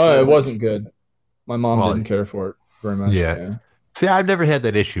 Holy shit. Oh, it wasn't good. My mom didn't care for it very much. Yeah. See, I've never had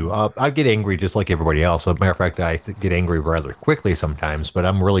that issue. I get angry just like everybody else. As a matter of fact, I get angry rather quickly sometimes, but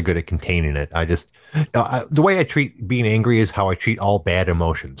I'm really good at containing it. I just, the way I treat being angry is how I treat all bad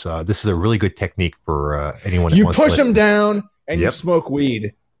emotions. This is a really good technique for anyone. You push them down and you smoke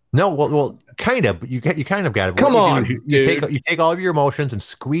weed. No, well, kind of. But you kind of got it. Come on, you take all of your emotions and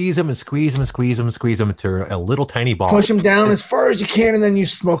squeeze them and squeeze them and squeeze them and squeeze them into a little tiny ball. Push them down as far as you can, and then you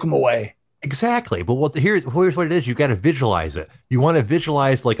smoke them away. Exactly. But here's what it is. You got to visualize it. You want to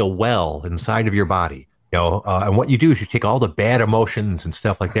visualize like a well inside of your body. And what you do is you take all the bad emotions and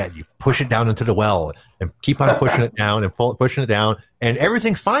stuff like that. You push it down into the well and keep on pushing it down and pushing it down, and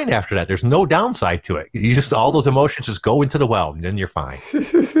everything's fine after that. There's no downside to it. You just all those emotions just go into the well, and then you're fine.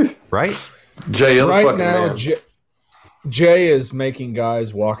 Right? Jay, you're right the fucking now, man. Jay is making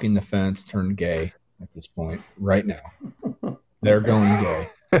guys walking the fence turn gay at this point. Right now, they're going gay.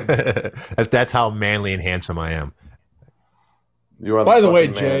 That's how manly and handsome I am. By the way,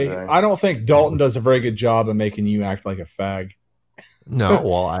 Jay, I don't think Dalton does a very good job of making you act like a fag. No,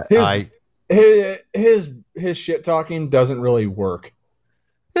 well, his shit talking doesn't really work.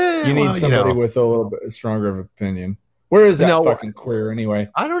 You need somebody with a little bit stronger of opinion. Where is that fucking queer anyway?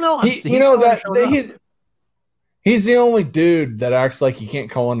 I don't know. He's the only dude that acts like he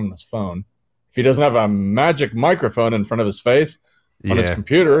can't call in on his phone if he doesn't have a magic microphone in front of his face on his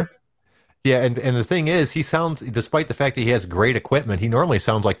computer. Yeah, and the thing is, he sounds, despite the fact that he has great equipment, he normally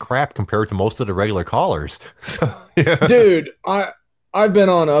sounds like crap compared to most of the regular callers. So, yeah. Dude, I've been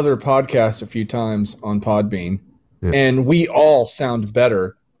on other podcasts a few times on Podbean, and we all sound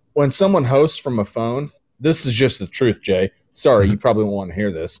better. When someone hosts from a phone, this is just the truth, Jay. Sorry, you probably won't want to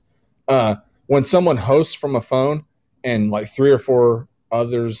hear this. When someone hosts from a phone and like 3 or 4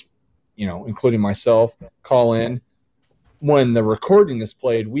 others, including myself, call in, when the recording is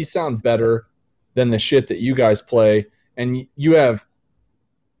played, we sound better than the shit that you guys play. And you have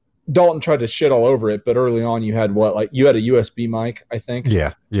Dalton tried to shit all over it, but early on you had you had a USB mic, I think.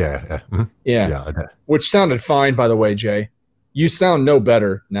 Yeah. Which sounded fine, by the way, Jay. You sound no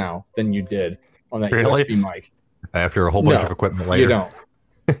better now than you did on that USB mic. After a whole bunch of equipment later. You don't.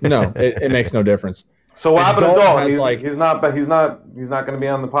 No, it makes no difference. So what happened to Dalton? He's not going to be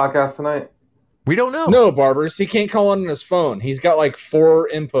on the podcast tonight? We don't know. No, Barbers. He can't call on his phone. He's got like 4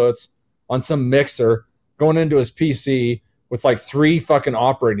 inputs on some mixer going into his PC with like 3 fucking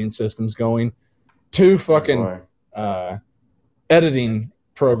operating systems going, 2 fucking editing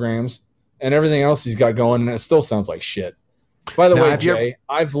programs, and everything else he's got going, and it still sounds like shit. By the way, Jay,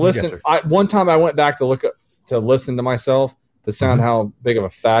 I've listened. One time I went back to listen to myself to sound how big of a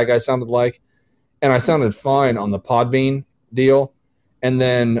fag I sounded like, and I sounded fine on the Podbean deal. And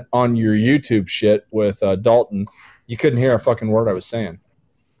then on your YouTube shit with Dalton, you couldn't hear a fucking word I was saying.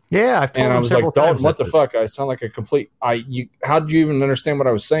 Yeah, I've told him I was like, Dalton, what the fuck? I sound like a complete. How did you even understand what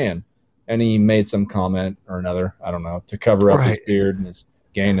I was saying? And he made some comment or another, I don't know, to cover up his beard and his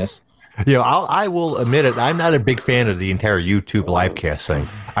gayness. I will admit it. I'm not a big fan of the entire YouTube livecast thing.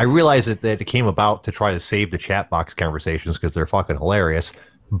 I realize that it came about to try to save the chat box conversations because they're fucking hilarious.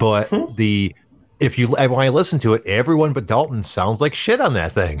 But when I listen to it, everyone but Dalton sounds like shit on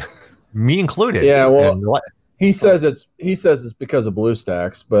that thing, me included. Yeah, well, he says it's because of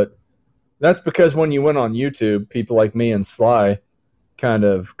BlueStacks, but that's because when you went on YouTube, people like me and Sly kind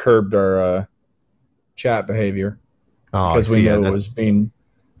of curbed our chat behavior because we know it was being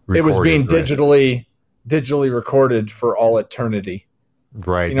digitally recorded for all eternity.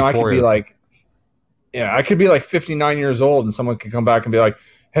 Right. I could be like 59 years old, and someone could come back and be like,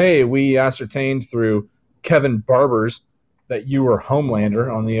 hey, we ascertained through Kevin Barbers that you were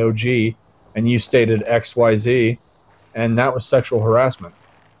Homelander on the OG, and you stated XYZ, and that was sexual harassment.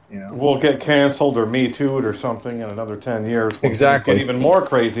 We'll get canceled or Me Too'd or something in another 10 years. Exactly. Get even more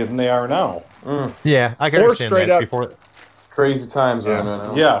crazy than they are now. Yeah, I can understand that. Before crazy times right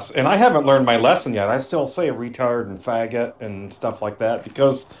now. Yes, and I haven't learned my lesson yet. I still say retard and faggot and stuff like that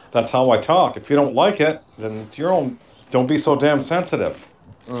because that's how I talk. If you don't like it, then it's your own. Don't be so damn sensitive.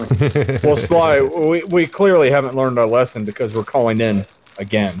 Well, Sly, we clearly haven't learned our lesson because we're calling in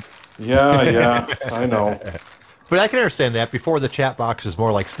again. Yeah, I know. But I can understand that. Before, the chat box was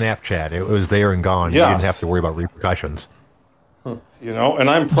more like Snapchat. It was there and gone. Yes. You didn't have to worry about repercussions. You know, and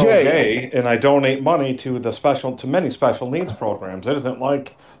I'm pro-gay, and I donate money to many special needs programs. It isn't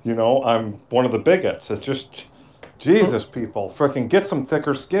like, you know, I'm one of the bigots. It's just, Jesus, people, freaking get some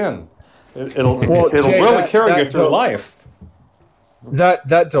thicker skin. It'll Jay, really carry you through life. That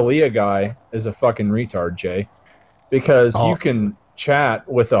Dalia guy is a fucking retard, Jay, because you can chat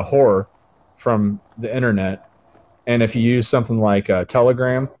with a whore from the internet, and if you use something like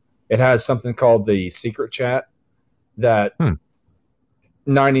Telegram, it has something called the secret chat that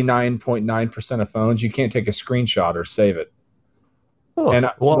 99.9% of phones, you can't take a screenshot or save it. And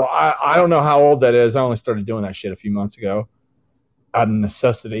I don't know how old that is. I only started doing that shit a few months ago out of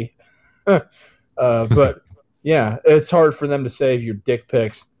necessity. But yeah, it's hard for them to save your dick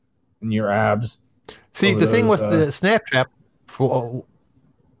pics and your abs. See, the thing with the Snapchat,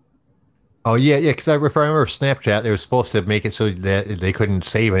 because I remember Snapchat, they were supposed to make it so that they couldn't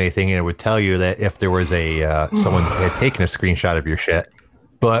save anything, and it would tell you that if there was a someone had taken a screenshot of your shit.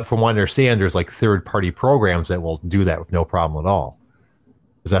 But from what I understand, there's like third-party programs that will do that with no problem at all.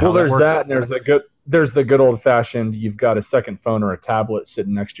 Is that how that works? That, and there's the good old-fashioned, you've got a second phone or a tablet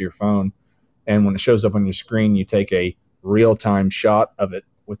sitting next to your phone, and when it shows up on your screen, you take a real-time shot of it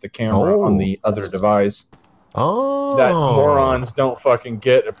with the camera on the other device. That morons don't fucking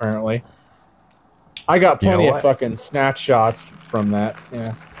get, apparently. I got plenty of fucking snapshots from that.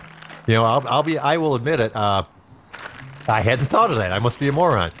 Yeah. You know, I will admit it. I hadn't thought of that. I must be a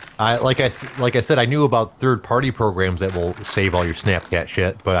moron. Like I said, I knew about third-party programs that will save all your Snapchat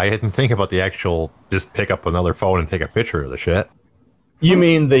shit, but I didn't think about the actual just pick up another phone and take a picture of the shit. You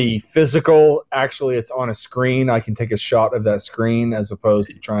mean the physical? Actually, it's on a screen. I can take a shot of that screen as opposed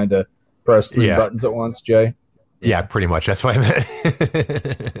to trying to press three buttons at once, Jay? Yeah, pretty much. That's what I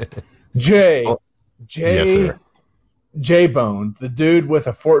meant. Jay. Yes, sir. J-Bone, the dude with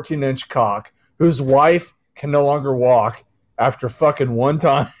a 14-inch cock, whose wife can no longer walk after fucking one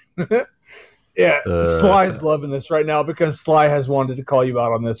time. Sly's loving this right now because Sly has wanted to call you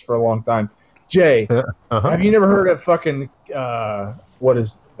out on this for a long time. Jay, have you never heard of fucking, what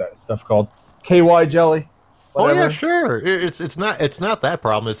is that stuff called? KY jelly? Whatever? Oh, yeah, sure. It's not that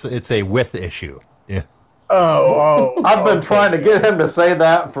problem. It's a width issue. Yeah. I've been trying to get him to say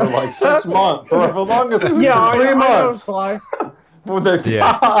that for like 6 months, for the longest 3 months. Sly.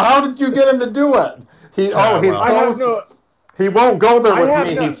 How did you get him to do it? He won't go there with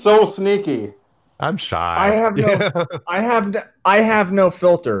me. He's so sneaky. I'm shy. I have no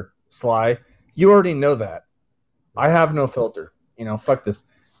filter, Sly. You already know that. I have no filter. You know, fuck this.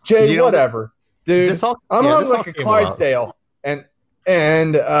 Jay, whatever. Dude, I'm on like a Clydesdale. And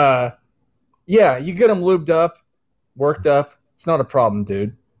you get them lubed up, worked up. It's not a problem,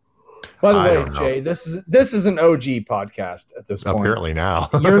 dude. By the way, Jay, this is an OG podcast at this point. Apparently now.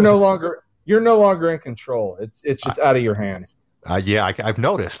 You're no longer in control. It's just out of your hands. I've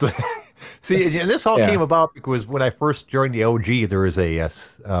noticed. See, and this all came about because when I first joined the OG, there was a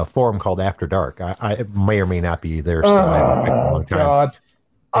forum called After Dark. I may or may not be there still. I haven't been in a long time. God.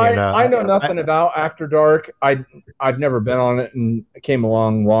 And, I know nothing about After Dark. I've never been on it and came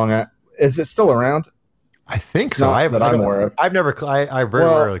along long at. Is it still around? I think so. I've never. I very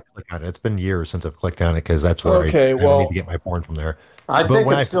rarely click on it. It's been years since I've clicked on it because that's where I need to get my porn from there. I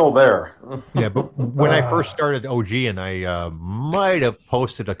think it's still there. Yeah, but when I first started OG, and I might have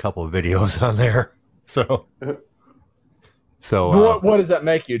posted a couple of videos on there. So what does that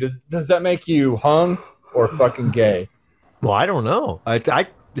make you? Does that make you hung or fucking gay? Well, I don't know.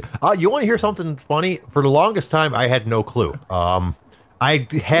 You want to hear something funny? For the longest time, I had no clue. I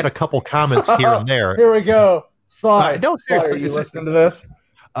had a couple comments here and there. Here we go. Sly. No, seriously. Are you listening to this?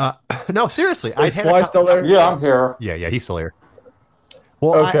 No, seriously. Is Sly still there? Yeah, I'm here. Yeah, he's still here.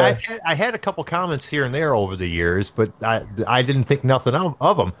 Well, okay. I had a couple comments here and there over the years, but I didn't think nothing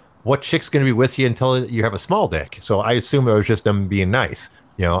of them. What chick's going to be with you until you have a small dick? So I assume it was just them being nice.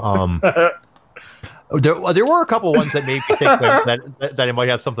 You know, there were a couple ones that made me think that I might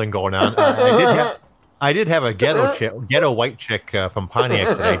have something going on. I did have a ghetto white chick from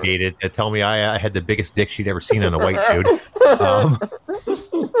Pontiac that I dated that tell me I had the biggest dick she'd ever seen on a white dude. All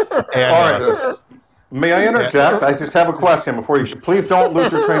right. May I interject? I just have a question before you. Please don't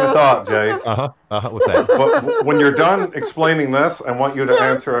lose your train of thought, Jay. What's that? But when you're done explaining this, I want you to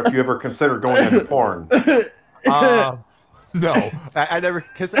answer if you ever considered going into porn. No, I never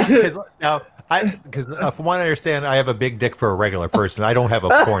because from what I understand, I have a big dick for a regular person. I don't have a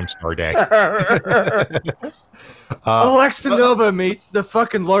porn star dick. Alexa Nova meets the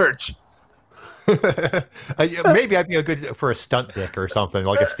fucking Lurch. Maybe I'd be a good for a stunt dick or something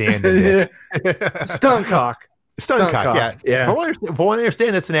like a stand-in dick. Stunt cock. Stunt cock, yeah. Yeah. From what I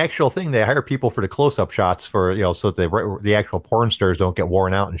understand, that's an actual thing. They hire people for the close-up shots for, so that the actual porn stars don't get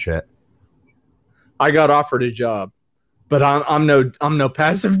worn out and shit. I got offered a job, but I'm no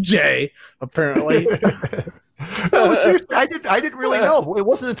passive J, apparently. No, seriously, I didn't really know. It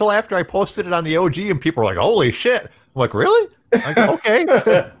wasn't until after I posted it on the OG and people were like, "Holy shit!" I'm like, "Really?" I'm like,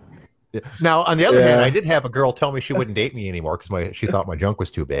 okay. Now, on the other hand, I did have a girl tell me she wouldn't date me anymore because she thought my junk was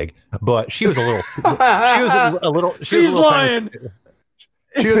too big. But she was a little. She's lying.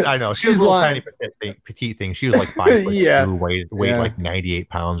 I know. She was a little tiny petite thing. She was like 5'2", weighed like 98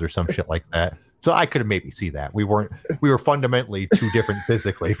 pounds or some shit like that. So I could have maybe see that. We were fundamentally too different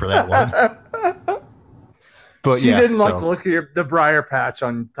physically for that one. But she didn't like to look at the briar patch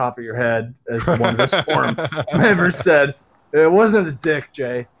on top of your head, as one of this forum members said. It wasn't the dick,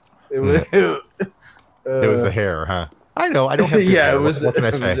 Jay. It was the hair, huh? I know. I don't have good hair. What can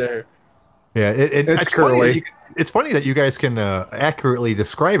I say? Yeah, it's curly. It's funny that you guys can accurately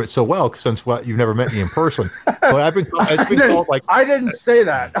describe it so well, since you've never met me in person. But it's been called like. I didn't say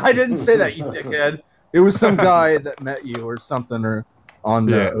that. I didn't say that, you dickhead. It was some guy that met you or something, or on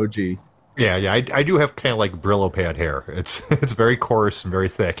the OG. Yeah. I do have kind of like Brillo pad hair. It's very coarse and very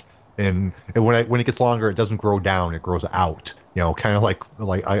thick, and when it gets longer, it doesn't grow down; it grows out. Kind of like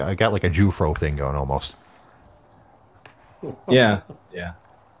I got like a Jufro thing going almost. Yeah,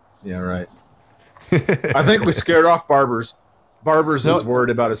 right. I think we scared off Barbers. Barbers is worried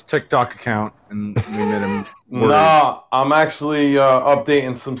about his TikTok account, and we made him worried. No, I'm actually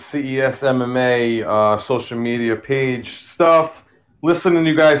updating some CES MMA social media page stuff. Listening to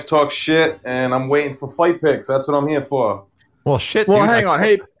you guys talk shit, and I'm waiting for fight picks. That's what I'm here for. Well, shit. Well, dude, hang on.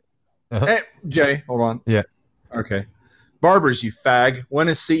 Hey, Jay, hold on. Yeah. Okay. Barbers, you fag. When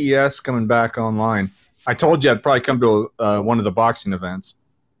is CES coming back online? I told you I'd probably come to one of the boxing events.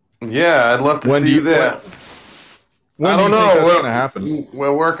 Yeah, I'd love to see you there. When I don't know. What's going to happen?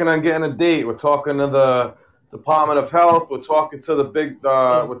 We're working on getting a date. We're talking to the Department of Health. We're talking to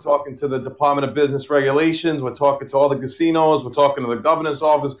we're talking to the Department of Business Regulations. We're talking to all the casinos. We're talking to the governor's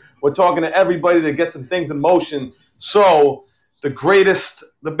office. We're talking to everybody to get some things in motion. So the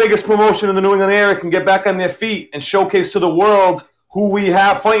biggest promotion in the New England area can get back on their feet and showcase to the world who we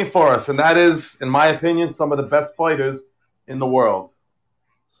have fighting for us. And that is, in my opinion, some of the best fighters in the world.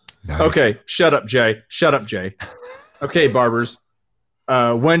 Nice. Okay, shut up, Jay. Okay, Barbers.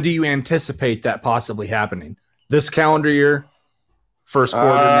 When do you anticipate that possibly happening? This calendar year? First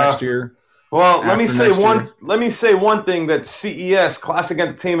quarter next year? Well, let me say one thing, that CES, Classic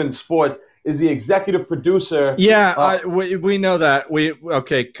Entertainment and Sports, is the executive producer. Yeah, we know that. We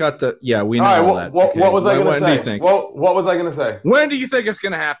cut the. Yeah, we know all that. What was I going to say? Do you think? What was I going to say? When do you think it's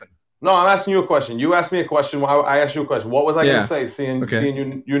going to happen? No, I'm asking you a question. You asked me a question. I asked you a question. What was I going to say?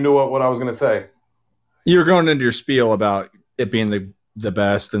 Seeing you knew what I was going to say. You were going into your spiel about it being the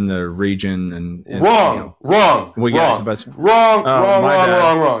best in the region and wrong. We got the best. Wrong.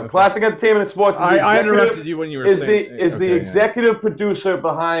 Okay. Classic Entertainment and Sports. I interrupted you when you were saying. Is the executive producer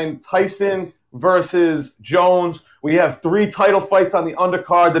behind Tyson versus Jones. We have 3 title fights on the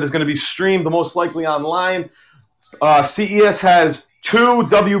undercard that is going to be streamed most likely online. CES has 2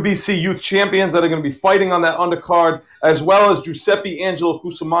 WBC youth champions that are going to be fighting on that undercard, as well as Giuseppe Angelo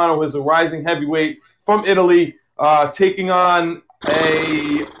Cusimano, who is a rising heavyweight from Italy, taking on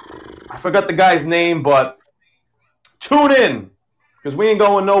I forgot the guy's name, but tune in, because we ain't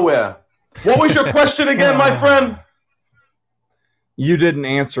going nowhere. What was your question again, my friend? You didn't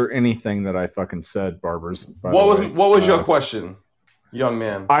answer anything that I fucking said, Barbers. What was your question, young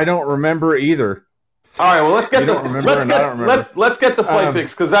man? I don't remember either. All right, well let's get the fight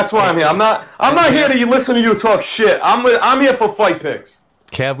picks, because that's why I'm here. I'm not here to listen to you talk shit. I'm here for fight picks.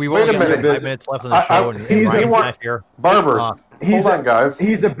 Kev, we've only got 5 minutes left on the show, and Ryan's not here. Barbers. Hold on, guys.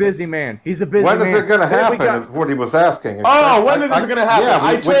 He's a busy man. When is it going to happen? Is what he was asking. When is it going to happen?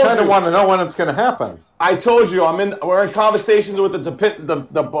 Yeah, we kind of want to know when it's going to happen. I told you, we're in conversations with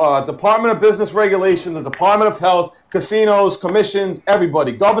the Department of Business Regulation, the Department of Health, casinos, commissions,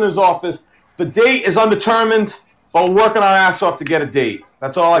 everybody, governor's office. The date is undetermined, but we're working our ass off to get a date.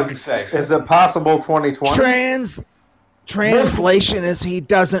 That's all I can say. Is it possible 2020? Translation is he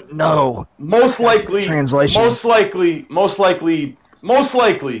doesn't know. Most likely. Translation. Most likely.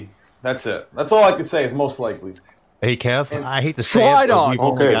 That's it. That's all I can say is most likely. Hey Kev, I hate to say it, but we've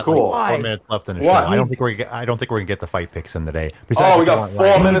only got cool. like 4 minutes left in the show. I don't think we're gonna get the fight picks in today. Besides, we got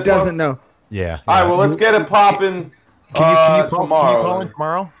 4 minutes. He doesn't know. Yeah. All right. Well, let's get it popping. Can you tomorrow. Can you call in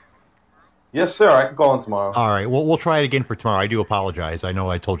tomorrow? Yes, sir. I can call in tomorrow. All right. Well, we'll try it again for tomorrow. I do apologize. I know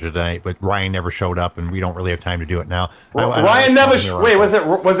I told you tonight, but Ryan never showed up, and we don't really have time to do it now. Ryan never. Wait, was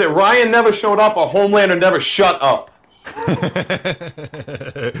it Ryan never showed up or Homelander never shut up?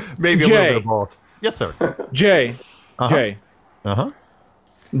 Maybe Jay. a little bit of both. Yes, sir. Jay. Uh-huh.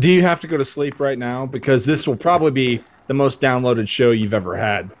 Do you have to go to sleep right now? Because this will probably be the most downloaded show you've ever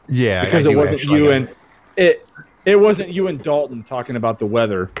had. Yeah, because it wasn't you and it wasn't you and Dalton talking about the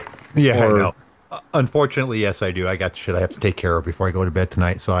weather. Yeah, I know. Unfortunately, yes, I do. I got shit I have to take care of before I go to bed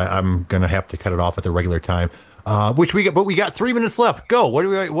tonight, so I'm gonna have to cut it off at the regular time. But we got 3 minutes left. Go. What do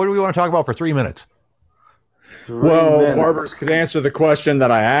we want to talk about for 3 minutes? Barbers could answer the question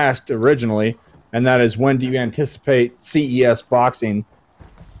that I asked originally, and that is, when do you anticipate CES boxing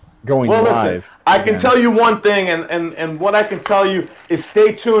going live? Listen, I can tell you one thing, and what I can tell you is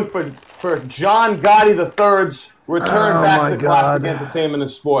stay tuned for John Gotti III's return back to classic entertainment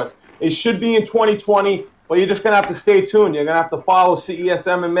and sports. It should be in 2020, but you're just going to have to stay tuned. You're going to have to follow CES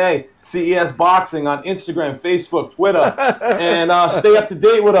MMA, CES Boxing on Instagram, Facebook, Twitter, and stay up to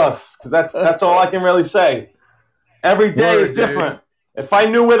date with us, because that's all I can really say. Every day is different. If I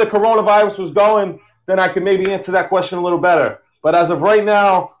knew where the coronavirus was going, then I could maybe answer that question a little better. But as of right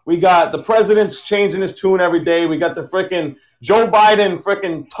now, we got the president's changing his tune every day. We got the frickin' Joe Biden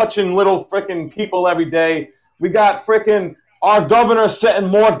frickin' touching little frickin' people every day. We got frickin' our governor setting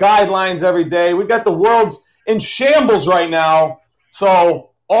more guidelines every day. We got the world's in shambles right now.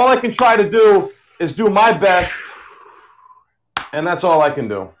 So all I can try to do is do my best, and that's all I can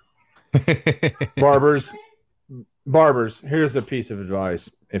do. Barbers, here's a piece of advice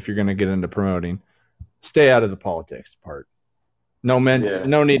if you're going to get into promoting. Stay out of the politics part. No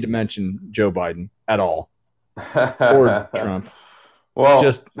need to mention Joe Biden at all. Or Trump. Well,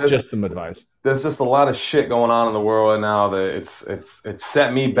 just some advice. There's just a lot of shit going on in the world right now that it's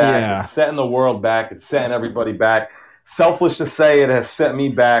set me back. Yeah. It's setting the world back. It's setting everybody back. Selfish to say, it has set me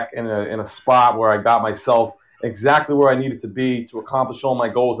back in a spot where I got myself exactly where I needed to be to accomplish all my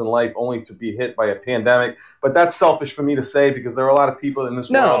goals in life, only to be hit by a pandemic. But that's selfish for me to say, because there are a lot of people in this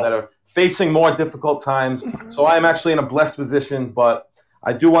world that are facing more difficult times. So I am actually in a blessed position, but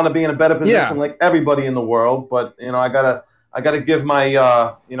I do want to be in a better position like everybody in the world. But I gotta give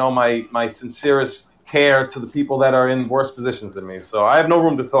my my sincerest care to the people that are in worse positions than me. So I have no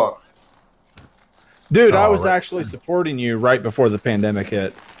room to talk. Dude, I was actually supporting you right before the pandemic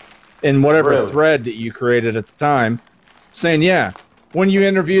hit. In whatever thread that you created at the time, saying, when you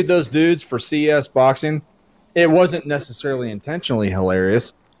interviewed those dudes for CS Boxing, it wasn't necessarily intentionally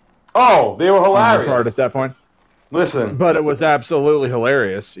hilarious. Oh, they were hilarious. On your part at that point. Listen. But it was absolutely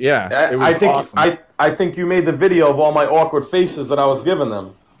hilarious. Yeah, it was awesome. I think you made the video of all my awkward faces that I was giving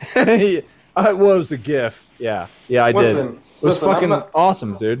them. It was a GIF. Yeah, I did. It was fucking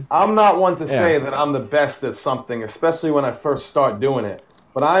awesome, dude. I'm not one to say that I'm the best at something, especially when I first start doing it.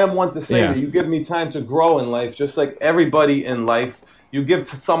 But I am one to say that you give me time to grow in life, just like everybody in life. You give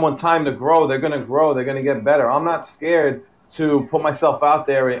to someone time to grow, they're going to grow, they're going to get better. I'm not scared to put myself out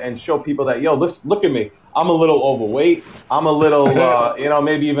there and show people that, look at me. I'm a little overweight. I'm a little,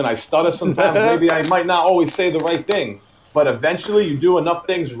 maybe even I stutter sometimes. Maybe I might not always say the right thing. But eventually you do enough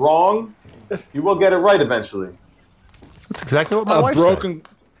things wrong, you will get it right eventually. That's exactly what my wife said.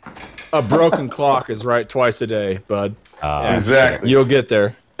 A broken clock is right twice a day, bud. Exactly. You'll get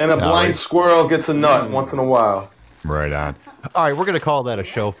there. And a blind squirrel gets a nut once in a while. Right on. All right, we're going to call that a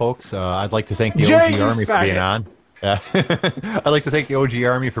show, folks. I'd like to thank the OG Army for being on. I'd like to thank the OG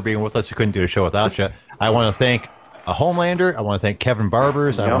Army for being with us. You couldn't do a show without you. I want to thank Homelander. I want to thank Kevin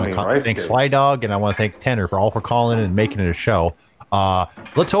Barbers. I want to thank Sly Dog. And I want to thank Tanner for calling in and making it a show.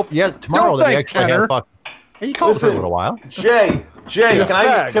 Let's hope, tomorrow that we actually have fun. Hey, you called for a little while. Jay,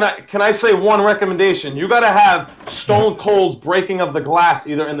 can I say one recommendation? You got to have Stone Cold's breaking of the glass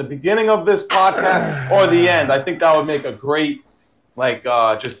either in the beginning of this podcast or the end. I think that would make a great,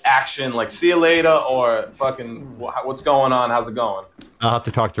 just action, see you later, or fucking what's going on? How's it going? I'll have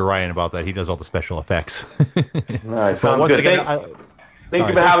to talk to Ryan about that. He does all the special effects. Nice. Sounds good. Thank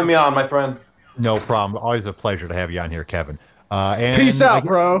you for having me on, my friend. No problem. Always a pleasure to have you on here, Kevin. Peace out,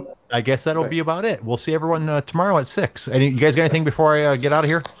 bro. I guess that'll be about it. We'll see everyone tomorrow at 6. You guys got anything before I get out of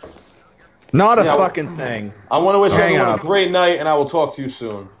here? Not a fucking thing. I want to wish everyone a great night, and I will talk to you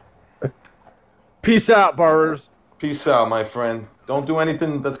soon. Peace out, barbers. Peace out, my friend. Don't do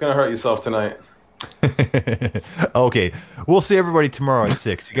anything that's going to hurt yourself tonight. Okay. We'll see everybody tomorrow at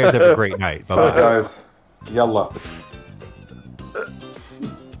 6. You guys have a great night. Bye-bye. Guys. Yalla.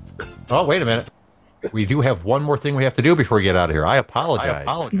 Oh, wait a minute. We do have one more thing we have to do before we get out of here. I apologize.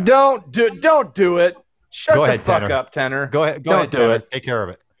 Don't do it. Shut the fuck up, Tanner. Go ahead, Tanner. Take care of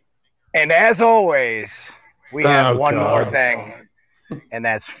it. And as always, we have one more thing, and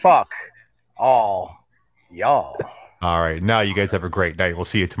that's fuck all y'all. All right. Now you guys have a great night. We'll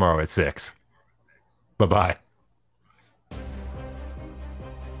see you tomorrow at 6. Bye-bye.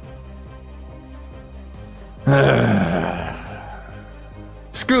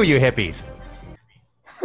 Screw you hippies.